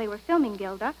set while they were filming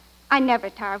Gilda. I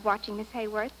never tire of watching Miss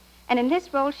Hayworth. And in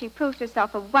this role, she proves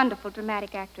herself a wonderful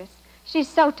dramatic actress. She's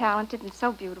so talented and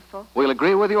so beautiful. We'll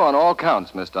agree with you on all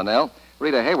counts, Miss Donnell.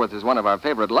 Rita Hayworth is one of our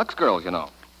favorite Lux girls, you know.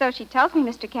 So she tells me,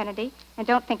 Mr. Kennedy, and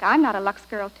don't think I'm not a Lux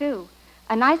girl, too.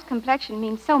 A nice complexion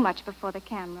means so much before the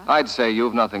camera. I'd say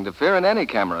you've nothing to fear in any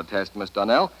camera test, Miss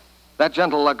Donnell. That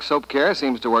gentle Lux soap care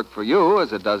seems to work for you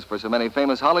as it does for so many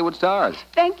famous Hollywood stars.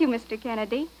 Thank you, Mr.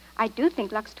 Kennedy. I do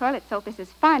think Lux toilet soap is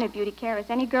as fine a beauty care as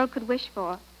any girl could wish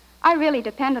for. I really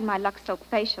depend on my Lux soap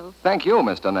facials. Thank you,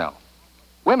 Miss Donnell.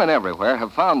 Women everywhere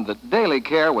have found that daily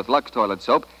care with Lux toilet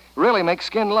soap really makes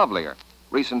skin lovelier.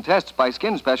 Recent tests by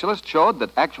skin specialists showed that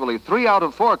actually 3 out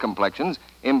of 4 complexions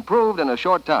improved in a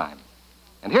short time.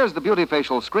 And here's the beauty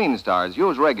facial screen stars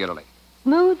use regularly.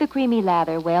 Smooth the creamy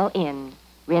lather well in.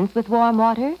 Rinse with warm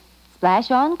water, splash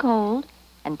on cold,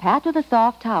 and pat with a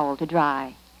soft towel to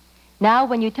dry. Now,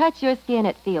 when you touch your skin,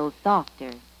 it feels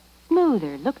softer,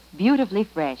 smoother, looks beautifully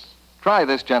fresh. Try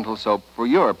this gentle soap for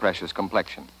your precious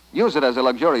complexion. Use it as a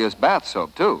luxurious bath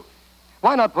soap, too.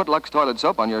 Why not put Lux toilet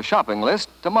soap on your shopping list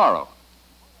tomorrow?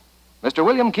 Mr.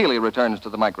 William Keeley returns to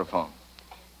the microphone.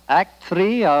 Act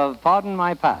 3 of Pardon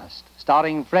My Past,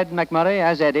 starring Fred McMurray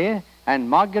as Eddie and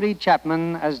Marguerite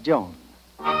Chapman as Joan.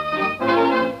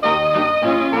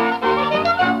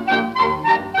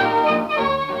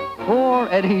 Poor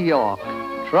Eddie York.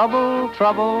 Trouble,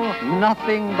 trouble,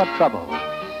 nothing but trouble.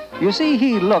 You see,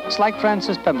 he looks like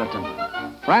Francis Pemberton.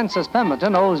 Francis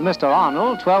Pemberton owes Mr.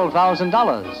 Arnold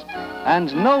 $12,000,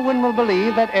 and no one will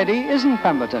believe that Eddie isn't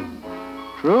Pemberton.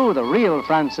 True, the real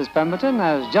Francis Pemberton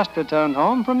has just returned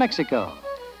home from Mexico.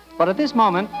 But at this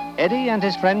moment, Eddie and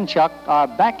his friend Chuck are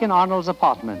back in Arnold's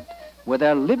apartment, with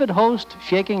their livid host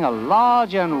shaking a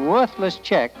large and worthless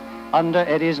check under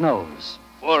Eddie's nose.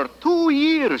 For 2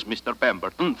 years, Mr.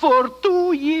 Pemberton, for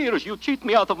 2 years you cheat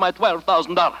me out of my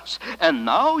 $12,000. And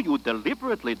now you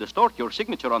deliberately distort your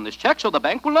signature on this check so the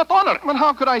bank will not honor it. But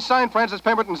how could I sign Francis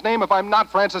Pemberton's name if I'm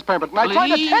not Francis Pemberton? I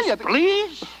tried to tell you.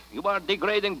 Please? You are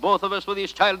degrading both of us with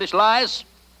these childish lies.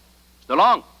 Mr.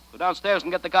 Long, go downstairs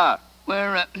and get the car.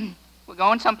 We're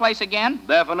going someplace again?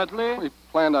 Definitely. We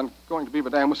planned on going to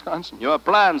Beaver Dam, Wisconsin. Your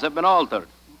plans have been altered.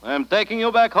 I'm taking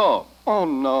you back home. Oh,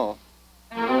 no.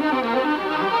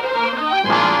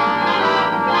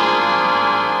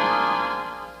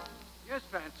 Yes,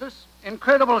 Francis.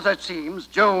 Incredible as it seems,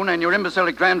 Joan and your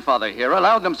imbecilic grandfather here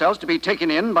allowed themselves to be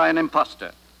taken in by an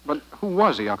imposter. But who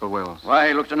was he, Uncle Wills? Why,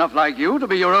 he looked enough like you to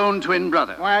be your own twin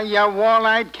brother. Why, you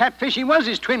wall-eyed catfish, he was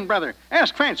his twin brother.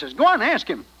 Ask Francis. Go on, ask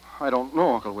him. I don't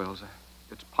know, Uncle Wills.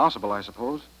 It's possible, I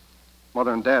suppose.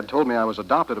 Mother and Dad told me I was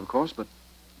adopted, of course, but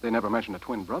they never mentioned a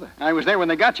twin brother. I was there when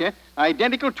they got you.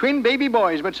 Identical twin baby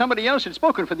boys, but somebody else had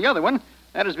spoken for the other one.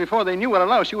 That is before they knew what a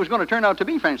louse she was going to turn out to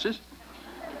be, Francis.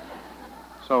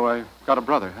 So I got a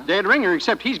brother, huh? Dead ringer,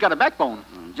 except he's got a backbone.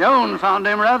 Joan found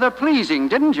him rather pleasing,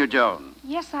 didn't you, Joan?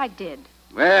 Yes, I did.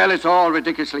 Well, it's all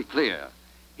ridiculously clear.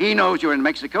 He knows you're in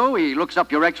Mexico. He looks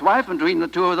up your ex-wife, and between the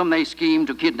two of them, they scheme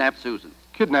to kidnap Susan.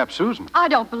 Kidnap Susan? I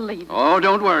don't believe it. Oh,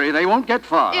 don't worry. They won't get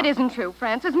far. It isn't true,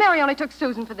 Francis. Mary only took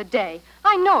Susan for the day.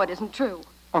 I know it isn't true.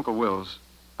 Uncle Wills,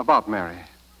 about Mary.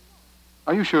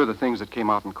 Are you sure the things that came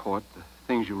out in court, the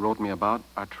things you wrote me about,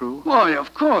 are true? Why,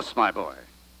 of course, my boy.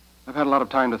 I've had a lot of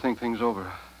time to think things over.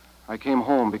 I came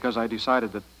home because I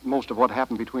decided that most of what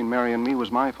happened between Mary and me was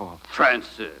my fault.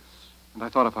 Francis. And I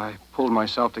thought if I pulled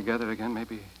myself together again,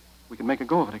 maybe we could make a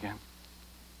go of it again.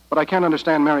 But I can't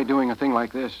understand Mary doing a thing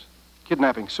like this,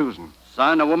 kidnapping Susan.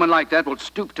 Son, a woman like that will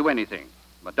stoop to anything.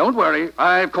 But don't worry,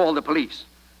 I've called the police.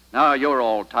 Now you're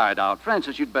all tired out.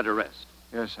 Francis, you'd better rest.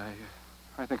 Yes,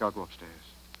 I think I'll go upstairs.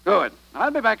 Good.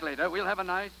 I'll be back later. We'll have a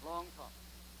nice long talk.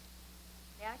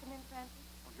 May I come in, Francis?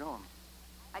 Oh, Joan,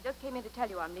 I just came in to tell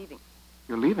you I'm leaving.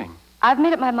 you're leaving? I've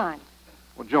made up my mind.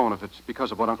 Well, Joan, if it's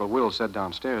because of what Uncle Will said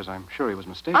downstairs, I'm sure he was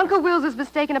mistaken. Uncle Wills is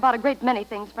mistaken about a great many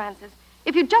things, Francis.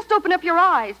 If you just open up your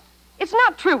eyes, it's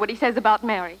not true what he says about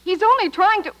Mary. He's only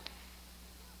trying to...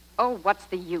 Oh, what's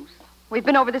the use? We've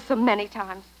been over this so many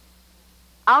times.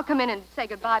 I'll come in and say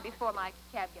goodbye before my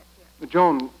cab gets here.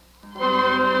 Joan...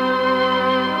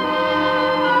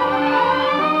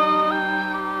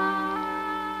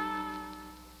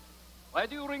 Why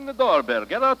do you ring the doorbell?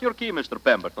 Get out your key, Mr.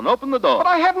 Pemberton. Open the door. But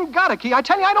I haven't got a key. I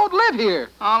tell you, I don't live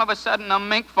here. All of a sudden, the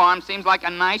mink farm seems like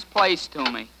a nice place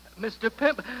to me. Mr.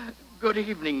 Pemberton, good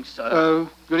evening, sir.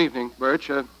 Good evening, Birch.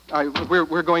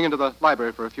 We're going into the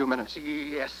library for a few minutes.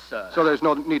 Yes, sir. So there's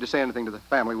no need to say anything to the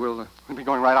family. We'll be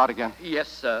going right out again. Yes,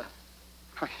 sir.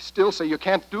 I still say you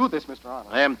can't do this, Mr.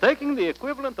 Arnold. I am taking the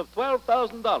equivalent of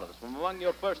 $12,000 from among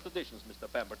your first editions,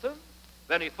 Mr. Pemberton.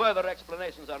 If any further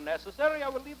explanations are necessary, I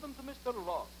will leave them to Mr.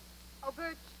 Long. Oh,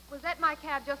 Birch, was that my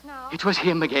cab just now? It was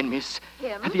him again, miss.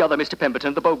 Him? The other Mr.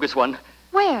 Pemberton, the bogus one.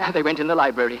 Where? They went in the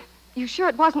library. You sure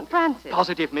it wasn't Francis?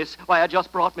 Positive, miss. Why, I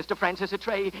just brought Mr. Francis a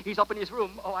tray. He's up in his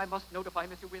room. Oh, I must notify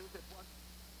Mr. Wills at once.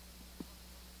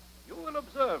 You will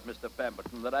observe, Mr.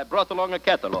 Pemberton, that I brought along a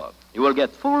catalog. You will get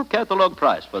full catalog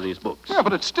price for these books. Yeah,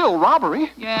 but it's still robbery.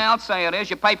 Yeah, I'll say it is.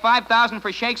 You pay $5,000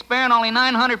 for Shakespeare and only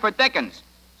 $900 for Dickens.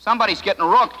 Somebody's getting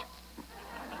rooked.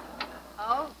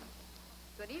 Oh,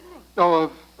 good evening.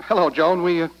 Oh, hello, Joan.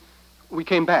 We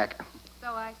came back. So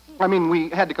I see. I mean, we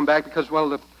had to come back because,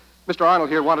 well, Mr.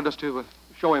 Arnold here wanted us to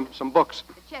show him some books.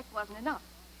 The check wasn't enough.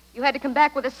 You had to come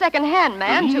back with a second-hand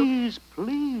man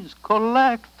Please,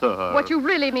 collector. What you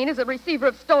really mean is a receiver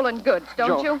of stolen goods,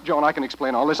 don't you? Joan, I can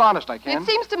explain all this. Honest, I can. It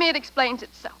seems to me it explains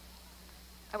itself.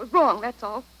 I was wrong, that's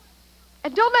all.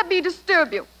 And don't let me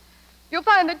disturb you. You'll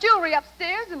find the jewelry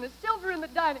upstairs and the silver in the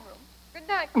dining room. Good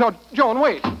night. No, Joan,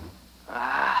 wait.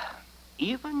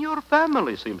 Even your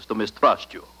family seems to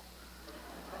mistrust you.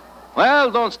 Well,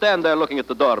 don't stand there looking at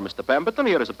the door, Mr. Pemberton.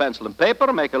 Here is a pencil and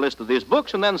paper. Make a list of these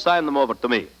books and then sign them over to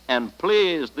me. And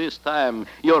please, this time,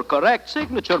 your correct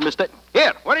signature, Mr.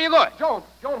 Here, where are you going? Joan,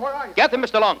 where are you? Get him,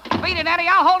 Mr. Long. Beat it, Eddie.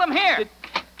 I'll hold him here.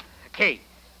 Key.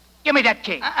 Give me that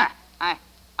key.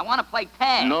 I want to play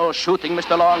tag. No shooting,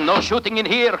 Mr. Long. No shooting in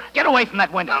here. Get away from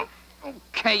that window.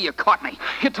 Okay, you caught me.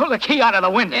 You threw the key out of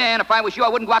the window. Yeah, and if I was you, I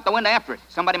wouldn't go out the window after it.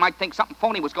 Somebody might think something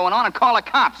phony was going on and call the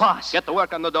cops. Boss. Get to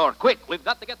work on the door. Quick, we've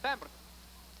got to get Pemberton.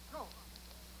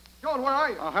 Joan, where are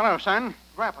you? Oh, hello, son.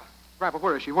 Grandpa,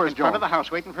 where is she? Where's In Joan? front of the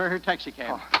house, waiting for her taxi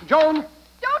cab. Joan!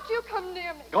 Don't you come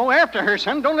near me. Go after her,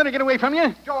 son. Don't let her get away from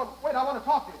you. Joan, wait, I want to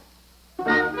talk to you.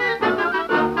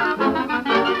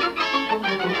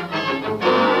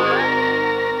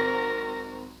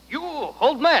 You,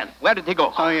 old man, where did he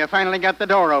go? So you finally got the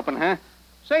door open, huh?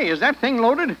 Say, is that thing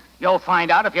loaded? You'll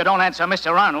find out if you don't answer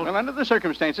Mr. Arnold. Well, under the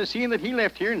circumstances, seeing that he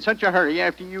left here in such a hurry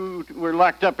after you were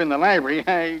locked up in the library,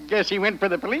 I guess he went for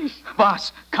the police.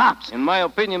 Boss, cops. In my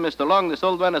opinion, Mr. Long, this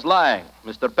old man is lying.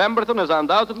 Mr. Pemberton is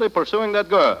undoubtedly pursuing that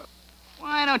girl.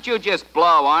 Why don't you just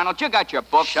blow, Arnold? You got your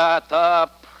book. Shut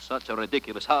up. Such a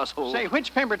ridiculous household. Say,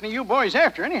 which Pemberton are you boys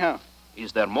after, anyhow?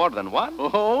 Is there more than one?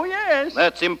 Oh, yes.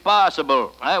 That's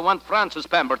impossible. I want Francis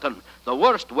Pemberton, the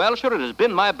worst Welsher it has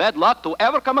been my bad luck to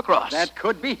ever come across. That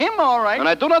could be him, all right. And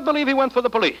I do not believe he went for the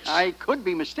police. I could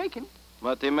be mistaken.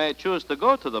 But he may choose to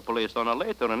go to the police on a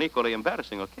later and equally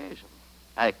embarrassing occasion.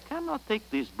 I cannot take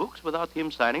these books without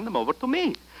him signing them over to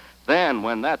me. Then,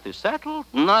 when that is settled,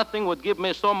 nothing would give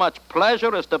me so much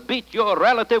pleasure as to beat your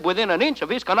relative within an inch of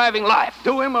his conniving life.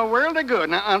 Do him a world of good.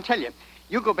 Now, I'll tell you.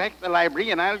 You go back to the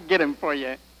library, and I'll get him for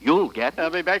you. You'll get him? I'll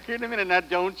be back here in a minute. Now,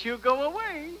 don't you go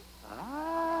away.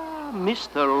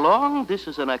 Mr. Long, this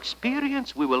is an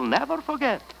experience we will never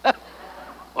forget.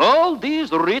 All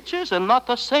these riches and not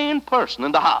a sane person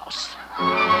in the house.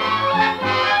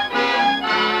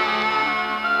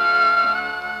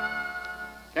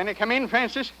 Can I come in,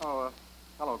 Francis? Oh,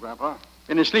 hello, Grandpa.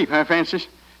 Been asleep, huh, Francis?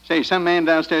 Say, some man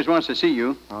downstairs wants to see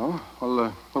you. Oh?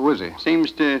 Well, who is he?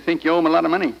 Seems to think you owe him a lot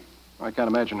of money. I can't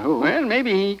imagine who. Well,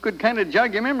 maybe he could kind of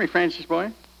jog your memory, Francis,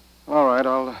 boy. All right,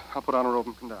 I'll put on a robe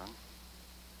and come down.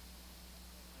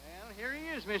 Well, here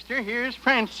he is, mister. Here's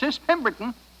Francis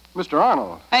Pemberton. Mr.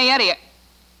 Arnold. Hey, Eddie,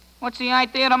 what's the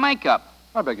idea of makeup?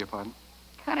 I beg your pardon.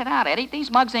 Cut it out, Eddie.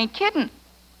 These mugs ain't kidding.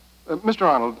 Mr.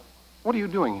 Arnold, what are you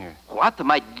doing here? What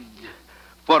am I...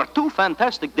 For 2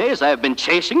 fantastic days I have been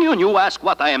chasing you, and you ask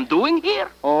what I am doing here?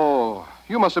 Oh,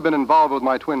 you must have been involved with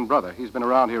my twin brother. He's been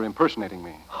around here impersonating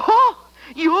me. Oh,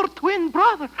 your twin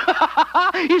brother.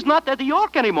 He's not Eddie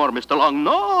York anymore, Mr. Long.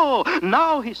 No,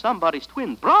 now he's somebody's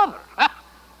twin brother.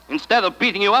 Instead of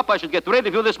beating you up, I should get rid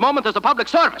of you this moment as a public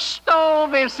service. Oh,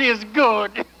 this is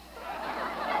good.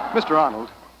 Mr. Arnold,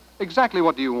 exactly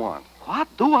what do you want? What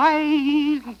do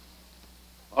I...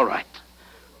 All right.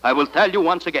 I will tell you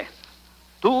once again.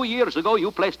 2 years ago,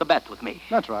 you placed a bet with me.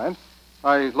 That's right.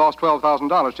 I lost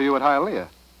 $12,000 to you at Hialeah.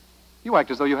 You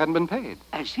act as though you hadn't been paid.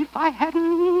 As if I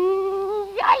hadn't...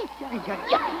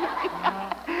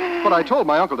 But I told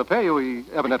my uncle to pay you. He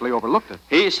evidently overlooked it.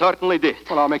 He certainly did.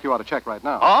 Well, I'll make you out a check right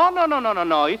now. Oh,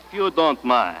 no. If you don't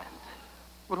mind.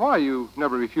 But why? You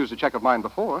never refused a check of mine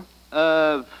before.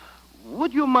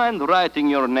 Would you mind writing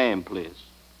your name, please?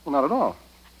 Well, not at all.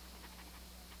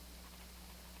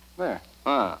 There.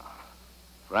 Ah,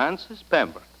 Francis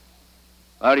Pemberton.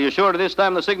 Are you sure this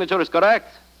time the signature is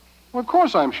correct? Well, of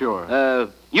course I'm sure.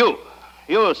 You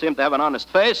seem to have an honest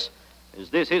face. Is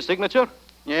this his signature?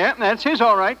 Yeah, that's his,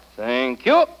 all right. Thank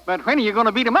you. But when are you going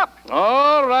to beat him up?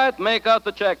 All right, make out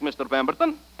the check, Mr.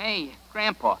 Pemberton. Hey,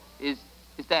 Grandpa, is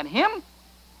that him?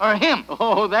 Or him?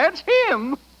 Oh, that's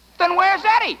him. Then where's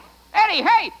Eddie? Eddie,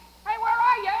 hey! Hey, where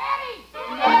are you, Eddie?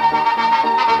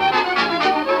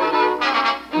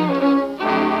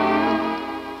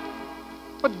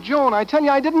 But, Joan, I tell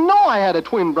you, I didn't know I had a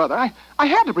twin brother. I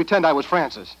had to pretend I was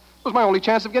Francis. It was my only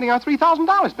chance of getting our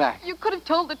 $3,000 back. You could have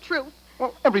told the truth.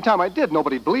 Well, every time I did,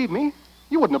 nobody'd believe me.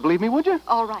 You wouldn't have believed me, would you?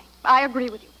 All right. I agree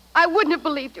with you. I wouldn't have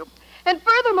believed you. And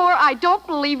furthermore, I don't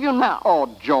believe you now.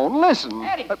 Oh, Joan, listen.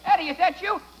 Eddie, is that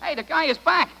you? Hey, the guy is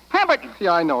back. Pemberton.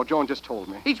 Yeah, I know. Joan just told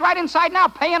me. He's right inside now,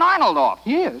 paying Arnold off.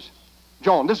 He is?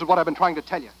 Joan, this is what I've been trying to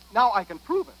tell you. Now I can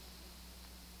prove it.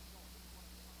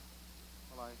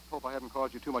 Well, I hope I haven't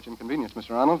caused you too much inconvenience,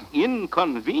 Mr. Arnold.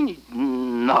 Inconvenience?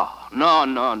 No,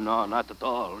 not at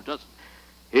all. Just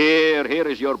here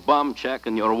is your bum check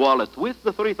and your wallet with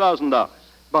the $3,000.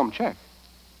 Bum check?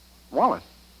 Wallet?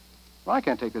 Well, I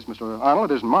can't take this, Mr. Arnold.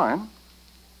 It isn't mine.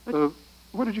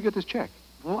 Where did you get this check?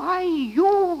 Why,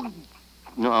 you...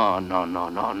 No.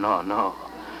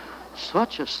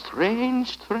 Such a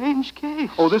strange case.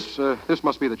 Oh, this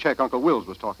must be the check Uncle Wills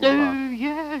was talking about.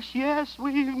 Yes,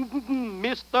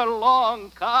 Mr. Long,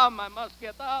 come, I must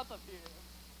get out of here.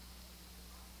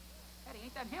 Eddie,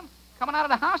 ain't that him? Coming out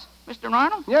of the house? Mr.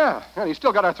 Arnold? Yeah, and he's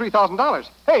still got our $3,000.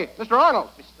 Hey, Mr. Arnold.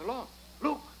 Mr. Long,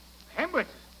 look,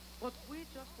 Pemberton. But we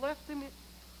just left him.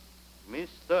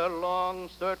 Mr. Long,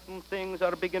 certain things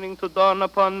are beginning to dawn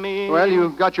upon me. Well, you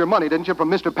got your money, didn't you,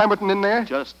 from Mr. Pemberton in there?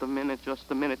 Just a minute.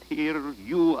 Here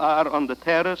you are on the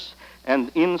terrace, and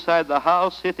inside the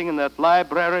house, sitting in that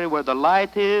library where the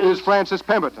light is Francis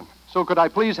Pemberton. So could I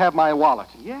please have my wallet?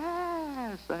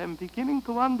 Yes, I'm beginning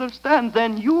to understand.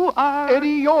 Then you are...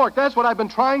 Eddie York. That's what I've been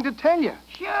trying to tell you.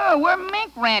 Sure, we're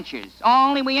mink ranchers.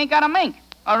 Only we ain't got a mink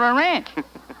or a ranch.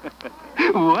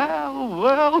 Well.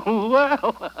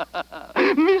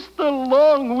 Mr.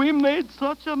 Long, we made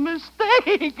such a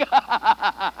mistake.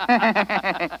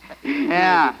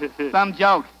 Yeah, some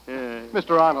joke.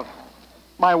 Mr. Arnold,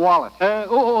 my wallet.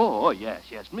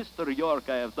 Yes. Mr. York,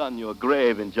 I have done you a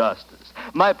grave injustice.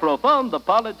 My profound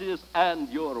apologies and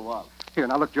your wallet. Here,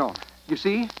 now look, Joan. You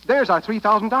see? There's our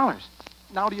 $3,000.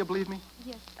 Now do you believe me?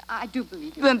 Yes, I do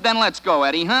believe you. Then let's go,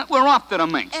 Eddie, huh? We're off to the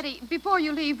minks. Eddie, before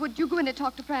you leave, would you go in and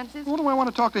talk to Francis? What do I want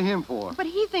to talk to him for? But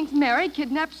he thinks Mary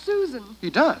kidnapped Susan.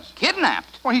 He does?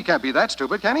 Kidnapped? Well, he can't be that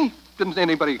stupid, can he? Didn't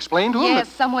anybody explain to him? Yes,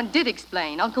 someone did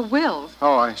explain. Uncle Wills.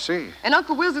 Oh, I see. And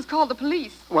Uncle Wills has called the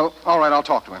police. Well, all right, I'll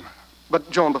talk to him.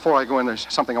 But, Joan, before I go in, there's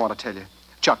something I want to tell you.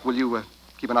 Chuck, will you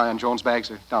keep an eye on Joan's bags?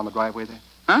 They're down the driveway there.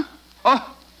 Huh?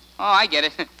 Oh, I get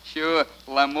it. Sure,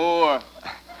 l'amour.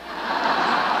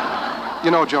 You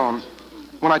know, Joan,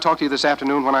 when I talked to you this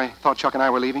afternoon when I thought Chuck and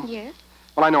I were leaving? Yes?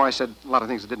 Well, I know I said a lot of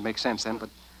things that didn't make sense then, but...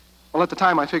 Well, at the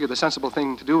time, I figured the sensible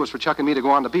thing to do was for Chuck and me to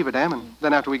go on to Beaver Dam, and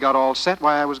then after we got all set,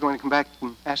 why, I was going to come back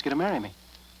and ask you to marry me.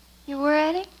 You were,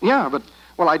 Eddie? Yeah, but,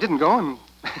 well, I didn't go, and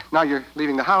now you're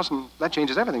leaving the house, and that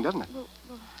changes everything, doesn't it? Well,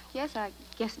 yes, I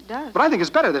guess it does. But I think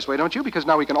it's better this way, don't you? Because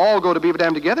now we can all go to Beaver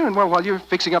Dam together, and, well, while you're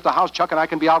fixing up the house, Chuck and I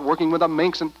can be out working with the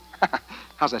minks, and...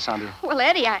 How's that sound to you? Well,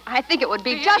 Eddie, I think it would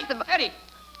be Hey, just Eddie, the... Eddie,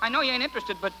 I know you ain't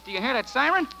interested, but do you hear that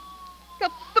siren? The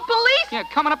police? Yeah,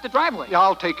 coming up the driveway. Yeah,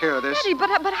 I'll take care of this. Eddie, but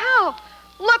how?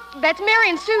 Look, that's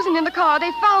Mary and Susan in the car. They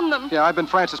found them. Yeah, I've been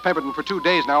Francis Pemberton for 2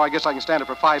 days now. I guess I can stand it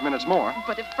for 5 minutes more.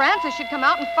 But if Francis should come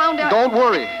out and found out... Don't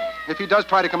worry. If he does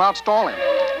try to come out, stall him.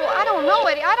 Well, I don't know,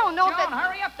 Eddie. I don't know if John, that...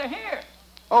 hurry up to here.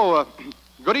 Oh,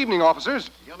 good evening,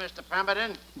 officers. You, Mr.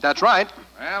 Pemberton? That's right.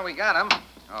 Well, we got him.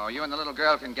 Oh, you and the little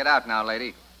girl can get out now,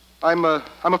 lady. I'm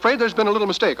afraid there's been a little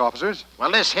mistake, officers. Well,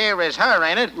 this here is her,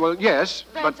 ain't it? Well, yes,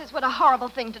 Francis, what a horrible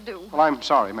thing to do. Well, I'm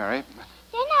sorry, Mary.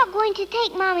 You're not going to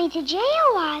take Mommy to jail,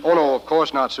 are you? Oh, no, of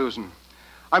course not, Susan.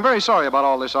 I'm very sorry about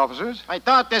all this, officers. I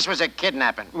thought this was a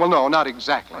kidnapping. Well, no, not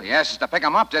exactly. Well, yes, to pick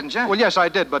him up, didn't you? Well, yes, I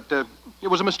did, but it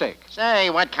was a mistake.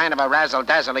 Say, what kind of a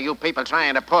razzle-dazzle are you people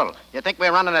trying to pull? You think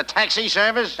we're running a taxi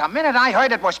service? The minute I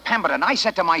heard it was Pemberton, I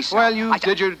said to myself... Well, you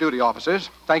did your duty, officers.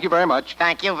 Thank you very much.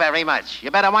 Thank you very much.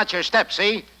 You better watch your steps,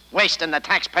 see? Wasting the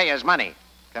taxpayers' money.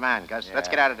 Come on, Gus. Let's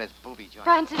get out of this booby joint.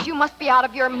 Francis, you must be out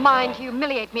of your mind to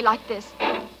humiliate me like this.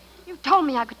 You told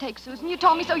me I could take Susan. You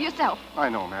told me so yourself. I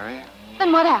know, Mary.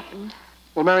 Then what happened?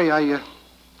 Well, Mary, I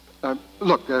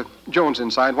Look, Joan's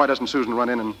inside. Why doesn't Susan run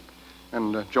in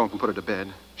and Joan can put her to bed?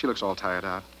 She looks all tired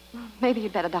out. Maybe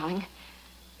you'd better, darling.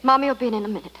 Mommy will be in a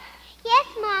minute. Yes,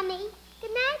 Mommy.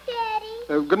 Good night,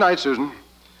 Daddy. Good night, Susan.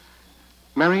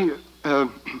 Mary,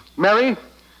 Mary,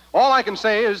 all I can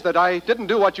say is that I didn't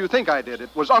do what you think I did. It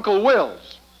was Uncle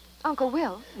Will's. Uncle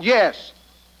Will? Yes.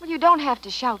 Well, you don't have to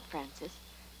shout, Francis.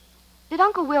 Did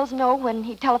Uncle Wills know when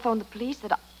he telephoned the police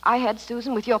that I had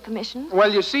Susan with your permission?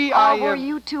 Well, you see, Or were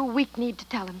you too weak-kneed to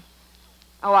tell him?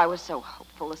 Oh, I was so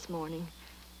hopeful this morning.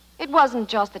 It wasn't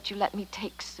just that you let me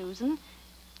take Susan.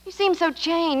 You seemed so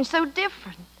changed, so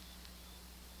different.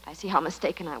 I see how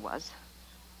mistaken I was.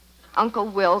 Uncle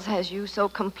Wills has you so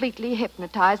completely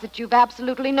hypnotized that you've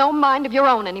absolutely no mind of your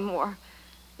own anymore.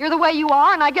 You're the way you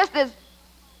are, and I guess there's...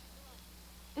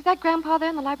 Is that Grandpa there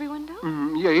in the library window?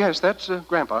 Yes, that's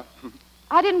Grandpa.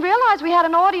 I didn't realize we had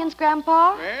an audience,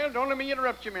 Grandpa. Well, don't let me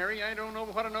interrupt you, Mary. I don't know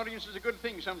what an audience is a good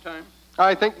thing sometimes.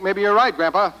 I think maybe you're right,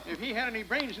 Grandpa. If he had any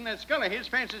brains in that skull of his,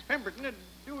 Francis Pemberton, would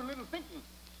do a little thinking.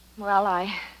 Well,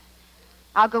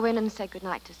 I'll go in and say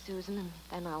goodnight to Susan, and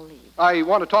then I'll leave. I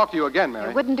want to talk to you again, Mary.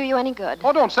 It wouldn't do you any good.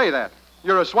 Oh, don't say that.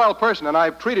 You're a swell person, and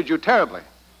I've treated you terribly.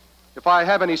 If I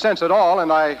have any sense at all,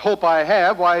 and I hope I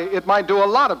have, why, it might do a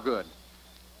lot of good.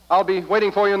 I'll be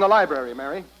waiting for you in the library,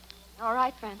 Mary. All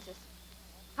right, Francis.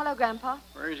 Hello, Grandpa.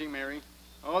 Where is he, Mary?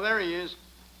 Oh, there he is.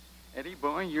 Eddie,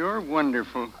 boy, you're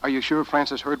wonderful. Are you sure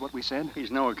Francis heard what we said?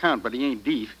 He's no account, but he ain't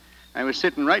deaf. I was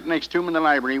sitting right next to him in the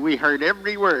library. We heard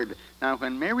every word. Now,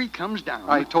 when Mary comes down...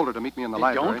 I told her to meet me in the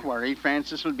library. Don't worry.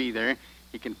 Francis will be there.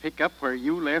 He can pick up where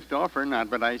you left off or not,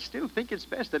 but I still think it's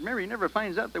best that Mary never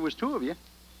finds out there was two of you.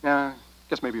 Yeah,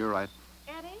 guess maybe you're right.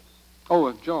 Eddie?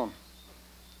 Oh, Joan.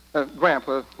 Gramp,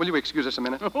 will you excuse us a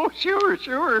minute? Oh,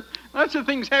 sure. Lots of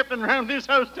things happening around this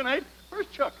house tonight. Where's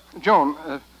Chuck?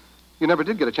 Joan, you never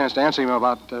did get a chance to answer him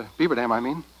about Beaver Dam, I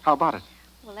mean. How about it?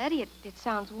 Well, Eddie, it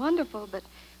sounds wonderful, but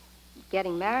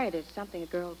getting married is something a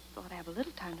girl ought to have a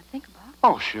little time to think about.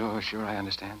 Oh, sure, I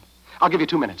understand. I'll give you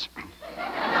 2 minutes.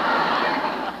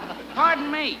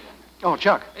 Pardon me. Oh,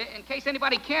 Chuck. In case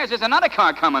anybody cares, there's another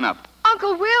car coming up.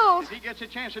 Uncle Wills! If he gets a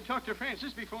chance to talk to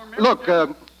Francis before Mary... Look,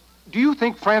 do you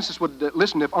think Francis would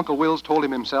listen if Uncle Wills told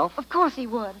him himself? Of course he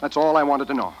would. That's all I wanted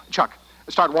to know. Chuck,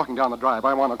 start walking down the drive.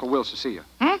 I want Uncle Wills to see you.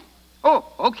 Oh,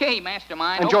 okay,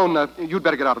 mastermind. And Joan, you'd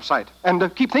better get out of sight.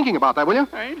 And keep thinking about that, will you?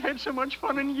 I ain't had so much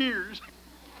fun in years.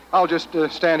 I'll just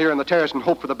stand here in the terrace and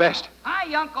hope for the best.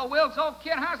 Hi, Uncle Wills. Old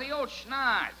kid, how's the old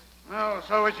schnoz? Oh,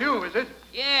 so it's you, is it?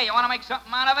 Yeah, you want to make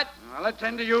something out of it? I'll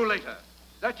attend to you later.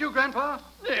 Is that you, Grandpa?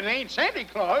 It ain't Santa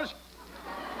Claus.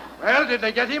 Well, did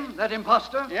they get him, that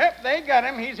imposter? Yep, they got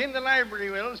him. He's in the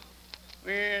library, Wills.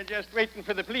 We're just waiting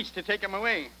for the police to take him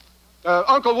away.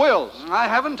 Uncle Wills. I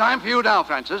haven't time for you now,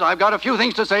 Francis. I've got a few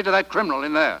things to say to that criminal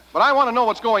in there. But I want to know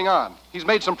what's going on. He's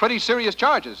made some pretty serious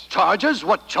charges. Charges?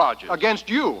 What charges? Against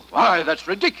you. Why, that's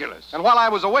ridiculous. And while I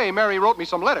was away, Mary wrote me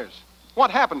some letters. What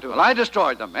happened to them? Well, I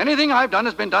destroyed them. Anything I've done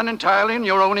has been done entirely in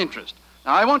your own interest.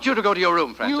 Now, I want you to go to your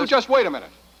room, Francis. You just wait a minute.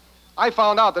 I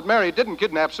found out that Mary didn't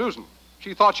kidnap Susan.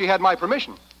 She thought she had my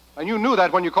permission. And you knew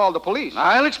that when you called the police.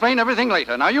 I'll explain everything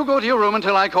later. Now, you go to your room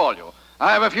until I call you.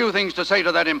 I have a few things to say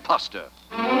to that imposter.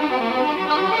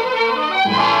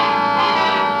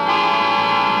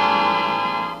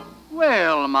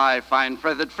 Well, my fine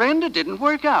feathered friend, it didn't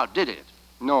work out, did it?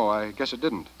 No, I guess it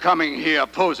didn't. Coming here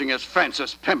posing as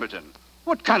Francis Pemberton.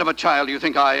 What kind of a child do you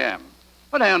think I am?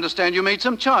 But I understand you made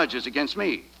some charges against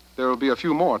me. There will be a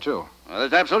few more, too. Well,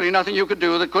 there's absolutely nothing you could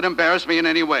do that could embarrass me in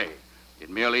any way. It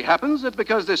merely happens that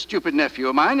because this stupid nephew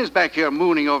of mine is back here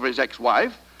mooning over his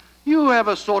ex-wife, you have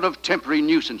a sort of temporary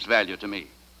nuisance value to me.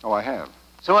 Oh, I have.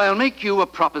 So I'll make you a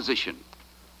proposition.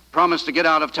 Promise to get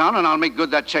out of town, and I'll make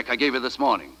good that check I gave you this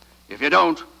morning. If you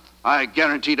don't, I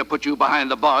guarantee to put you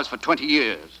behind the bars for 20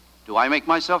 years. Do I make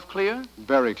myself clear?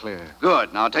 Very clear.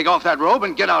 Good. Now take off that robe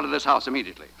and get out of this house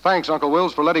immediately. Thanks, Uncle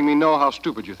Wills, for letting me know how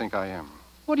stupid you think I am.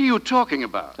 What are you talking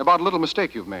about? About a little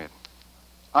mistake you've made.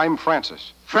 I'm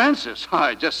Francis. Francis?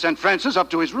 I just sent Francis up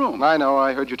to his room. I know.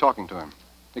 I heard you talking to him.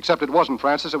 Except it wasn't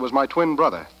Francis. It was my twin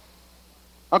brother.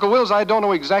 Uncle Wills, I don't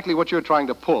know exactly what you're trying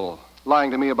to pull,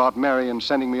 lying to me about Mary and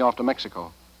sending me off to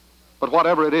Mexico. But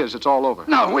whatever it is, it's all over.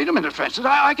 Now, wait a minute, Francis.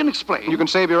 I can explain. You can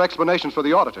save your explanations for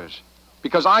the auditors.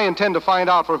 Because I intend to find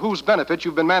out for whose benefit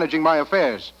you've been managing my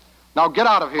affairs. Now get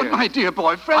out of here. But my dear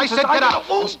boy, Francis... I said get out.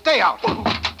 Oh, stay out.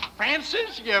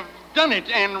 Francis, you've done it,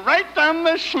 and right down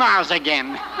the schnoz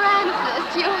again.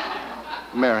 Francis, you...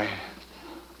 Mary.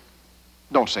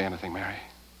 Don't say anything, Mary.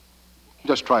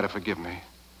 Just try to forgive me.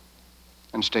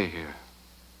 And stay here.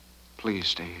 Please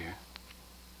stay here.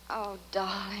 Oh,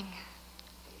 darling.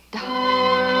 Darling.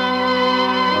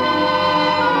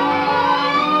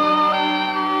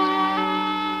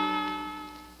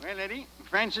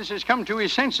 Francis has come to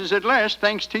his senses at last,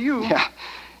 thanks to you. Yeah.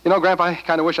 You know, Grandpa, I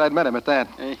kind of wish I'd met him at that.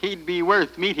 He'd be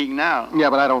worth meeting now. Yeah,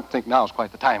 but I don't think now's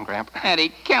quite the time, Grandpa. Eddie,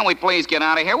 can't we please get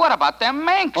out of here? What about them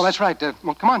minks? Oh, that's right.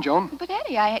 Well, come on, Joan. But,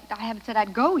 Eddie, I haven't said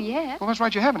I'd go yet. Well, that's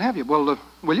right, you haven't, have you? Well,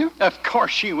 will you? Of course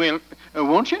she will.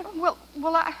 Won't you? Well,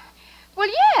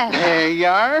 yes. There you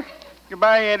are.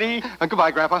 Goodbye, Eddie. Goodbye,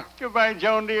 Grandpa. Goodbye,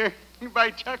 Joan, dear. Goodbye,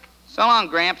 Chuck. So long,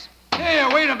 Gramps. Hey,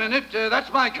 wait a minute.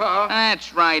 That's my car.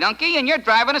 That's right, Unky, and you're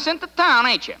driving us into town,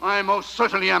 ain't you? I most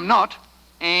certainly am not.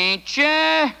 Ain't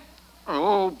you?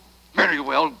 Oh, very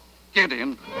well. Get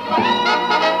in.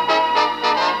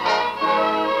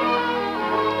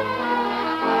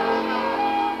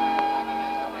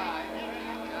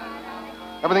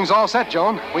 Everything's all set,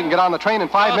 Joan. We can get on the train in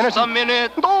 5 minutes. Just a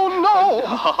minute. Oh, no!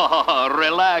 Oh,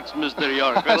 relax, Mr.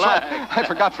 York, relax. I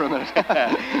forgot for a minute.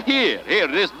 Here,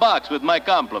 this box with my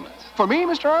compliments. For me,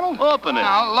 Mr. Arnold? Open it.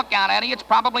 Oh, look out, Eddie. It's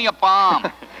probably a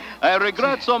bomb. I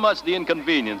regret so much the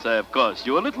inconvenience I have caused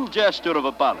you. A little gesture of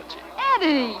apology.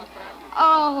 Eddie!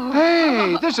 Oh.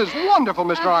 Hey, this is wonderful,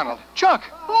 Mr. Arnold. Chuck,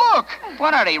 look!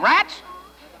 What are they, rats?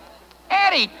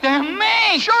 Eddie, they're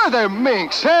minks! Sure, they're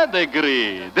minks.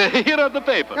 Pedigree. Here are the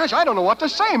papers. Gosh, I don't know what to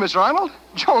say, Mr. Arnold.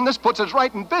 Joan, this puts us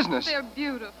right in business. They're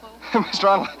beautiful. Mr.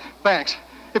 Arnold, thanks.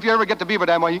 If you ever get to Beaver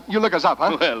Dam, well, you look us up,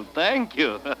 huh? Well, thank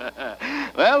you.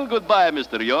 Well, goodbye,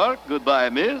 Mr. York. Goodbye,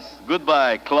 Miss.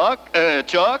 Goodbye, Chuck. Oh,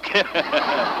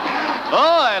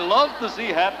 I love to see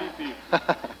happy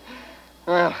people.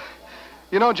 Well,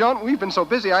 you know, Joan, we've been so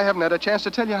busy I haven't had a chance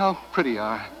to tell you how pretty you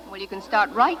are. Well, you can start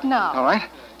right now. All right.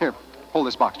 Here, hold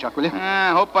this box, Chuck, will you?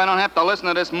 I hope I don't have to listen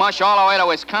to this mush all the way to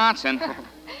Wisconsin.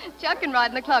 Chuck can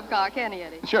ride in the club car, can he,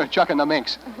 Eddie? Sure, Chuck and the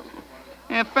minks.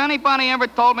 If anybody ever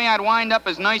told me I'd wind up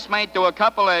as nice mate to a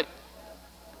couple of...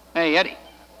 Hey, Eddie.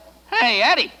 Hey,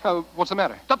 Eddie. What's the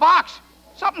matter? The box.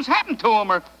 Something's happened to him,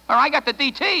 or I got the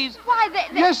DTs. Why,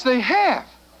 Yes, they have.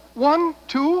 1,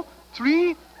 2,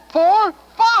 3, 4,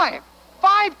 5.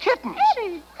 5 kittens.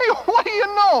 Eddie. Hey, what do you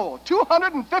know?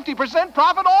 250%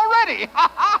 profit already.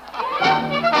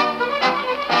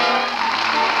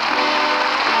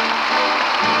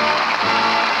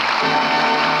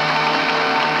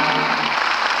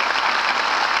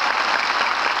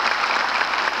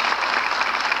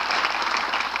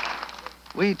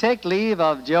 We take leave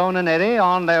of Joan and Eddie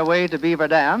on their way to Beaver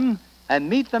Dam and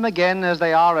meet them again as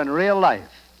they are in real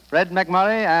life, Fred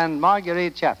McMurray and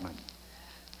Marguerite Chapman.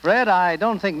 Fred, I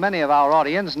don't think many of our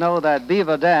audience know that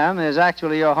Beaver Dam is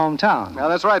actually your hometown. Now,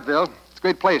 that's right, Bill. It's a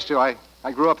great place, too. I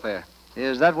grew up there.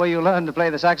 Is that where you learned to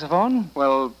play the saxophone?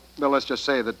 Well, Bill, let's just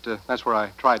say that that's where I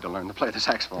tried to learn to play the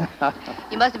saxophone.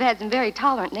 You must have had some very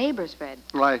tolerant neighbors, Fred.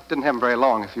 Well, I didn't have them very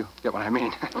long, if you get what I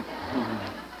mean.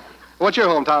 What's your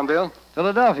hometown, Bill?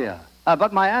 Philadelphia.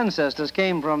 But my ancestors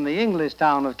came from the English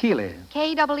town of Keighley.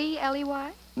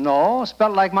 K-E-E-L-E-Y? No,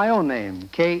 spelled like my own name,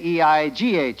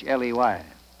 K-E-I-G-H-L-E-Y.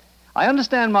 I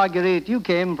understand, Marguerite, you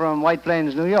came from White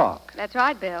Plains, New York. That's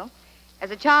right, Bill.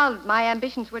 As a child, my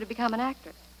ambitions were to become an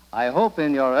actress. I hope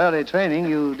in your early training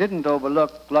you didn't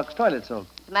overlook Lux toilet soap.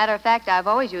 As a matter of fact, I've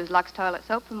always used Lux toilet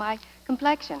soap for my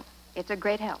complexion. It's a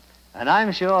great help. And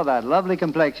I'm sure that lovely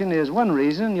complexion is one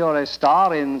reason you're a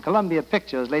star in Columbia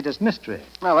Pictures' latest mystery.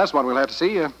 Well, that's one we'll have to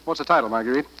see. What's the title,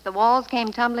 Marguerite? The walls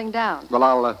came tumbling down. Well,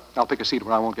 I'll pick a seat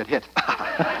where I won't get hit.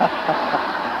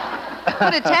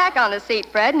 Put a tack on the seat,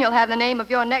 Fred, and you'll have the name of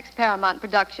your next Paramount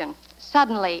production.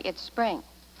 Suddenly, it's spring.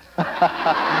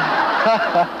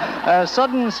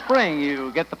 Sudden spring,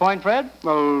 you get the point, Fred?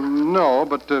 Well, no,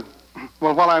 but,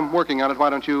 well, while I'm working on it, why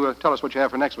don't you tell us what you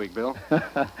have for next week, Bill?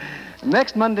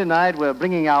 Next Monday night, we're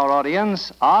bringing our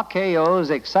audience RKO's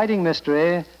exciting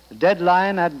mystery,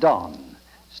 Deadline at Dawn,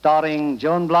 starring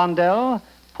Joan Blondell,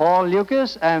 Paul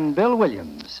Lucas, and Bill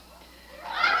Williams.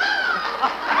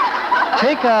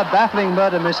 Take a baffling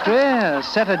murder mystery,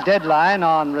 set a deadline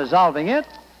on resolving it,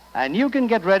 and you can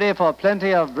get ready for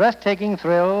plenty of breathtaking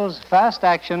thrills, fast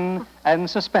action, and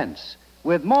suspense,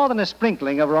 with more than a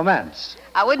sprinkling of romance.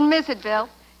 I wouldn't miss it, Bill.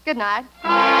 Good night.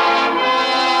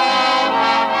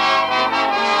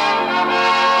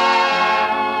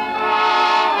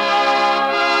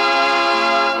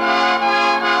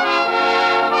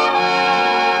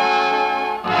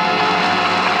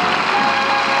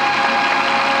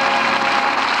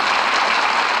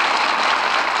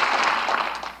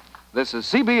 This is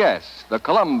CBS, the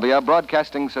Columbia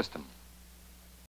Broadcasting System.